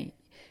 Okay.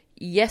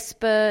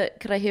 Jesper,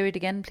 could I hear it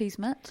again, please,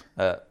 Matt?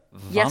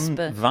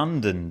 Jasper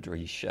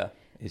Vandendriesche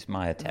is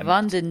my attempt.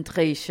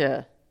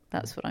 Vandendriesche.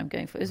 That's what I'm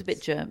going for. It was a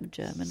bit German,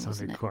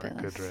 wasn't it? Quite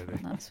good, really.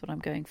 That's what I'm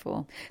going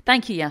for.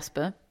 Thank you,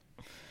 Jasper.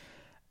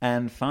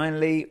 And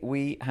finally,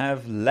 we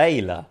have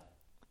Layla.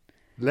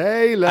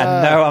 Layla!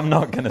 And no, I'm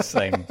not going to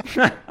sing.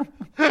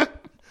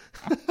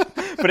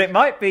 But it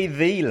might be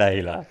the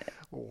Layla.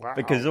 Wow.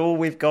 Because all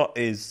we've got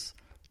is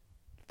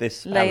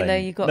this spelling.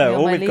 Layla, you got me on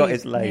all my we've got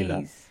is Layla.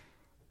 knees.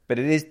 But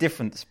it is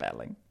different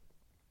spelling.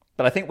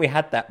 But I think we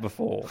had that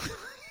before.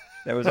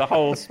 There was a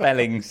whole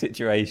spelling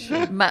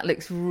situation. Matt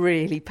looks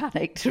really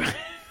panicked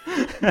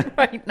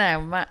right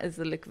now. Matt is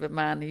the look of a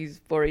man who's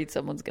worried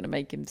someone's going to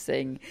make him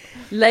sing.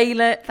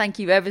 Layla, thank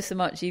you ever so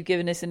much. You've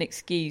given us an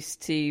excuse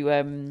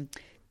to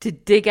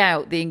dig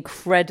out the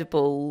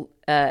incredible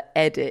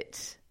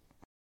edit.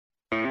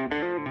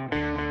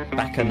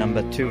 Backer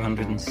number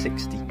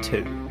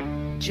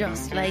 262.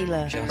 Just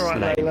Layla. Just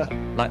right,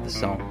 Layla. Like the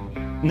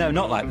song. No,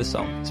 not like the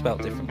song.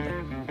 Spelled differently.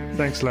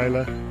 Thanks,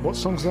 Layla. What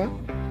song's that?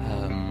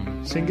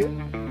 Sing it.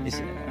 Is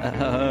it?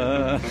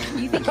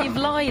 You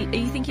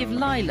think of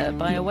Lila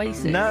by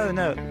Oasis? No.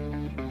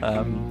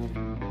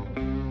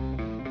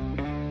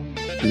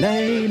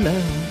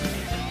 Layla,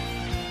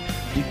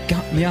 you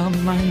got me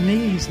on my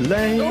knees,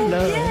 Layla.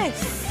 Oh,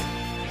 yes.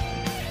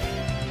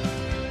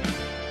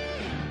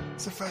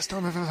 It's the first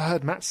time I've ever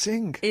heard Matt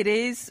sing. It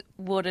is.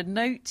 What a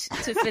note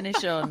to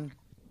finish on.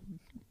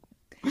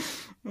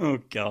 Oh,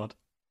 God.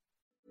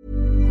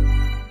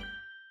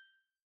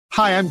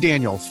 Hi, I'm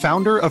Daniel,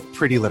 founder of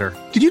Pretty Litter.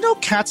 Did you know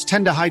cats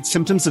tend to hide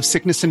symptoms of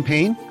sickness and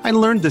pain? I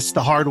learned this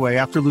the hard way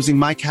after losing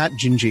my cat,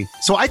 Gingy.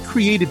 So I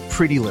created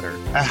Pretty Litter,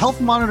 a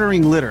health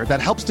monitoring litter that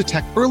helps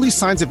detect early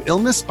signs of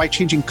illness by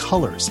changing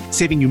colors,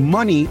 saving you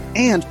money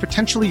and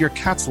potentially your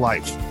cat's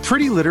life.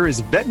 Pretty Litter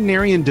is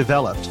veterinarian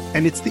developed,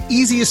 and it's the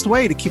easiest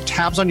way to keep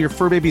tabs on your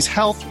fur baby's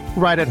health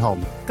right at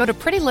home. Go to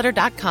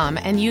prettylitter.com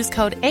and use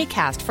code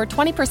ACAST for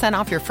 20%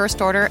 off your first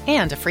order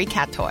and a free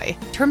cat toy.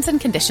 Terms and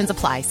conditions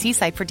apply. See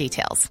site for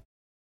details.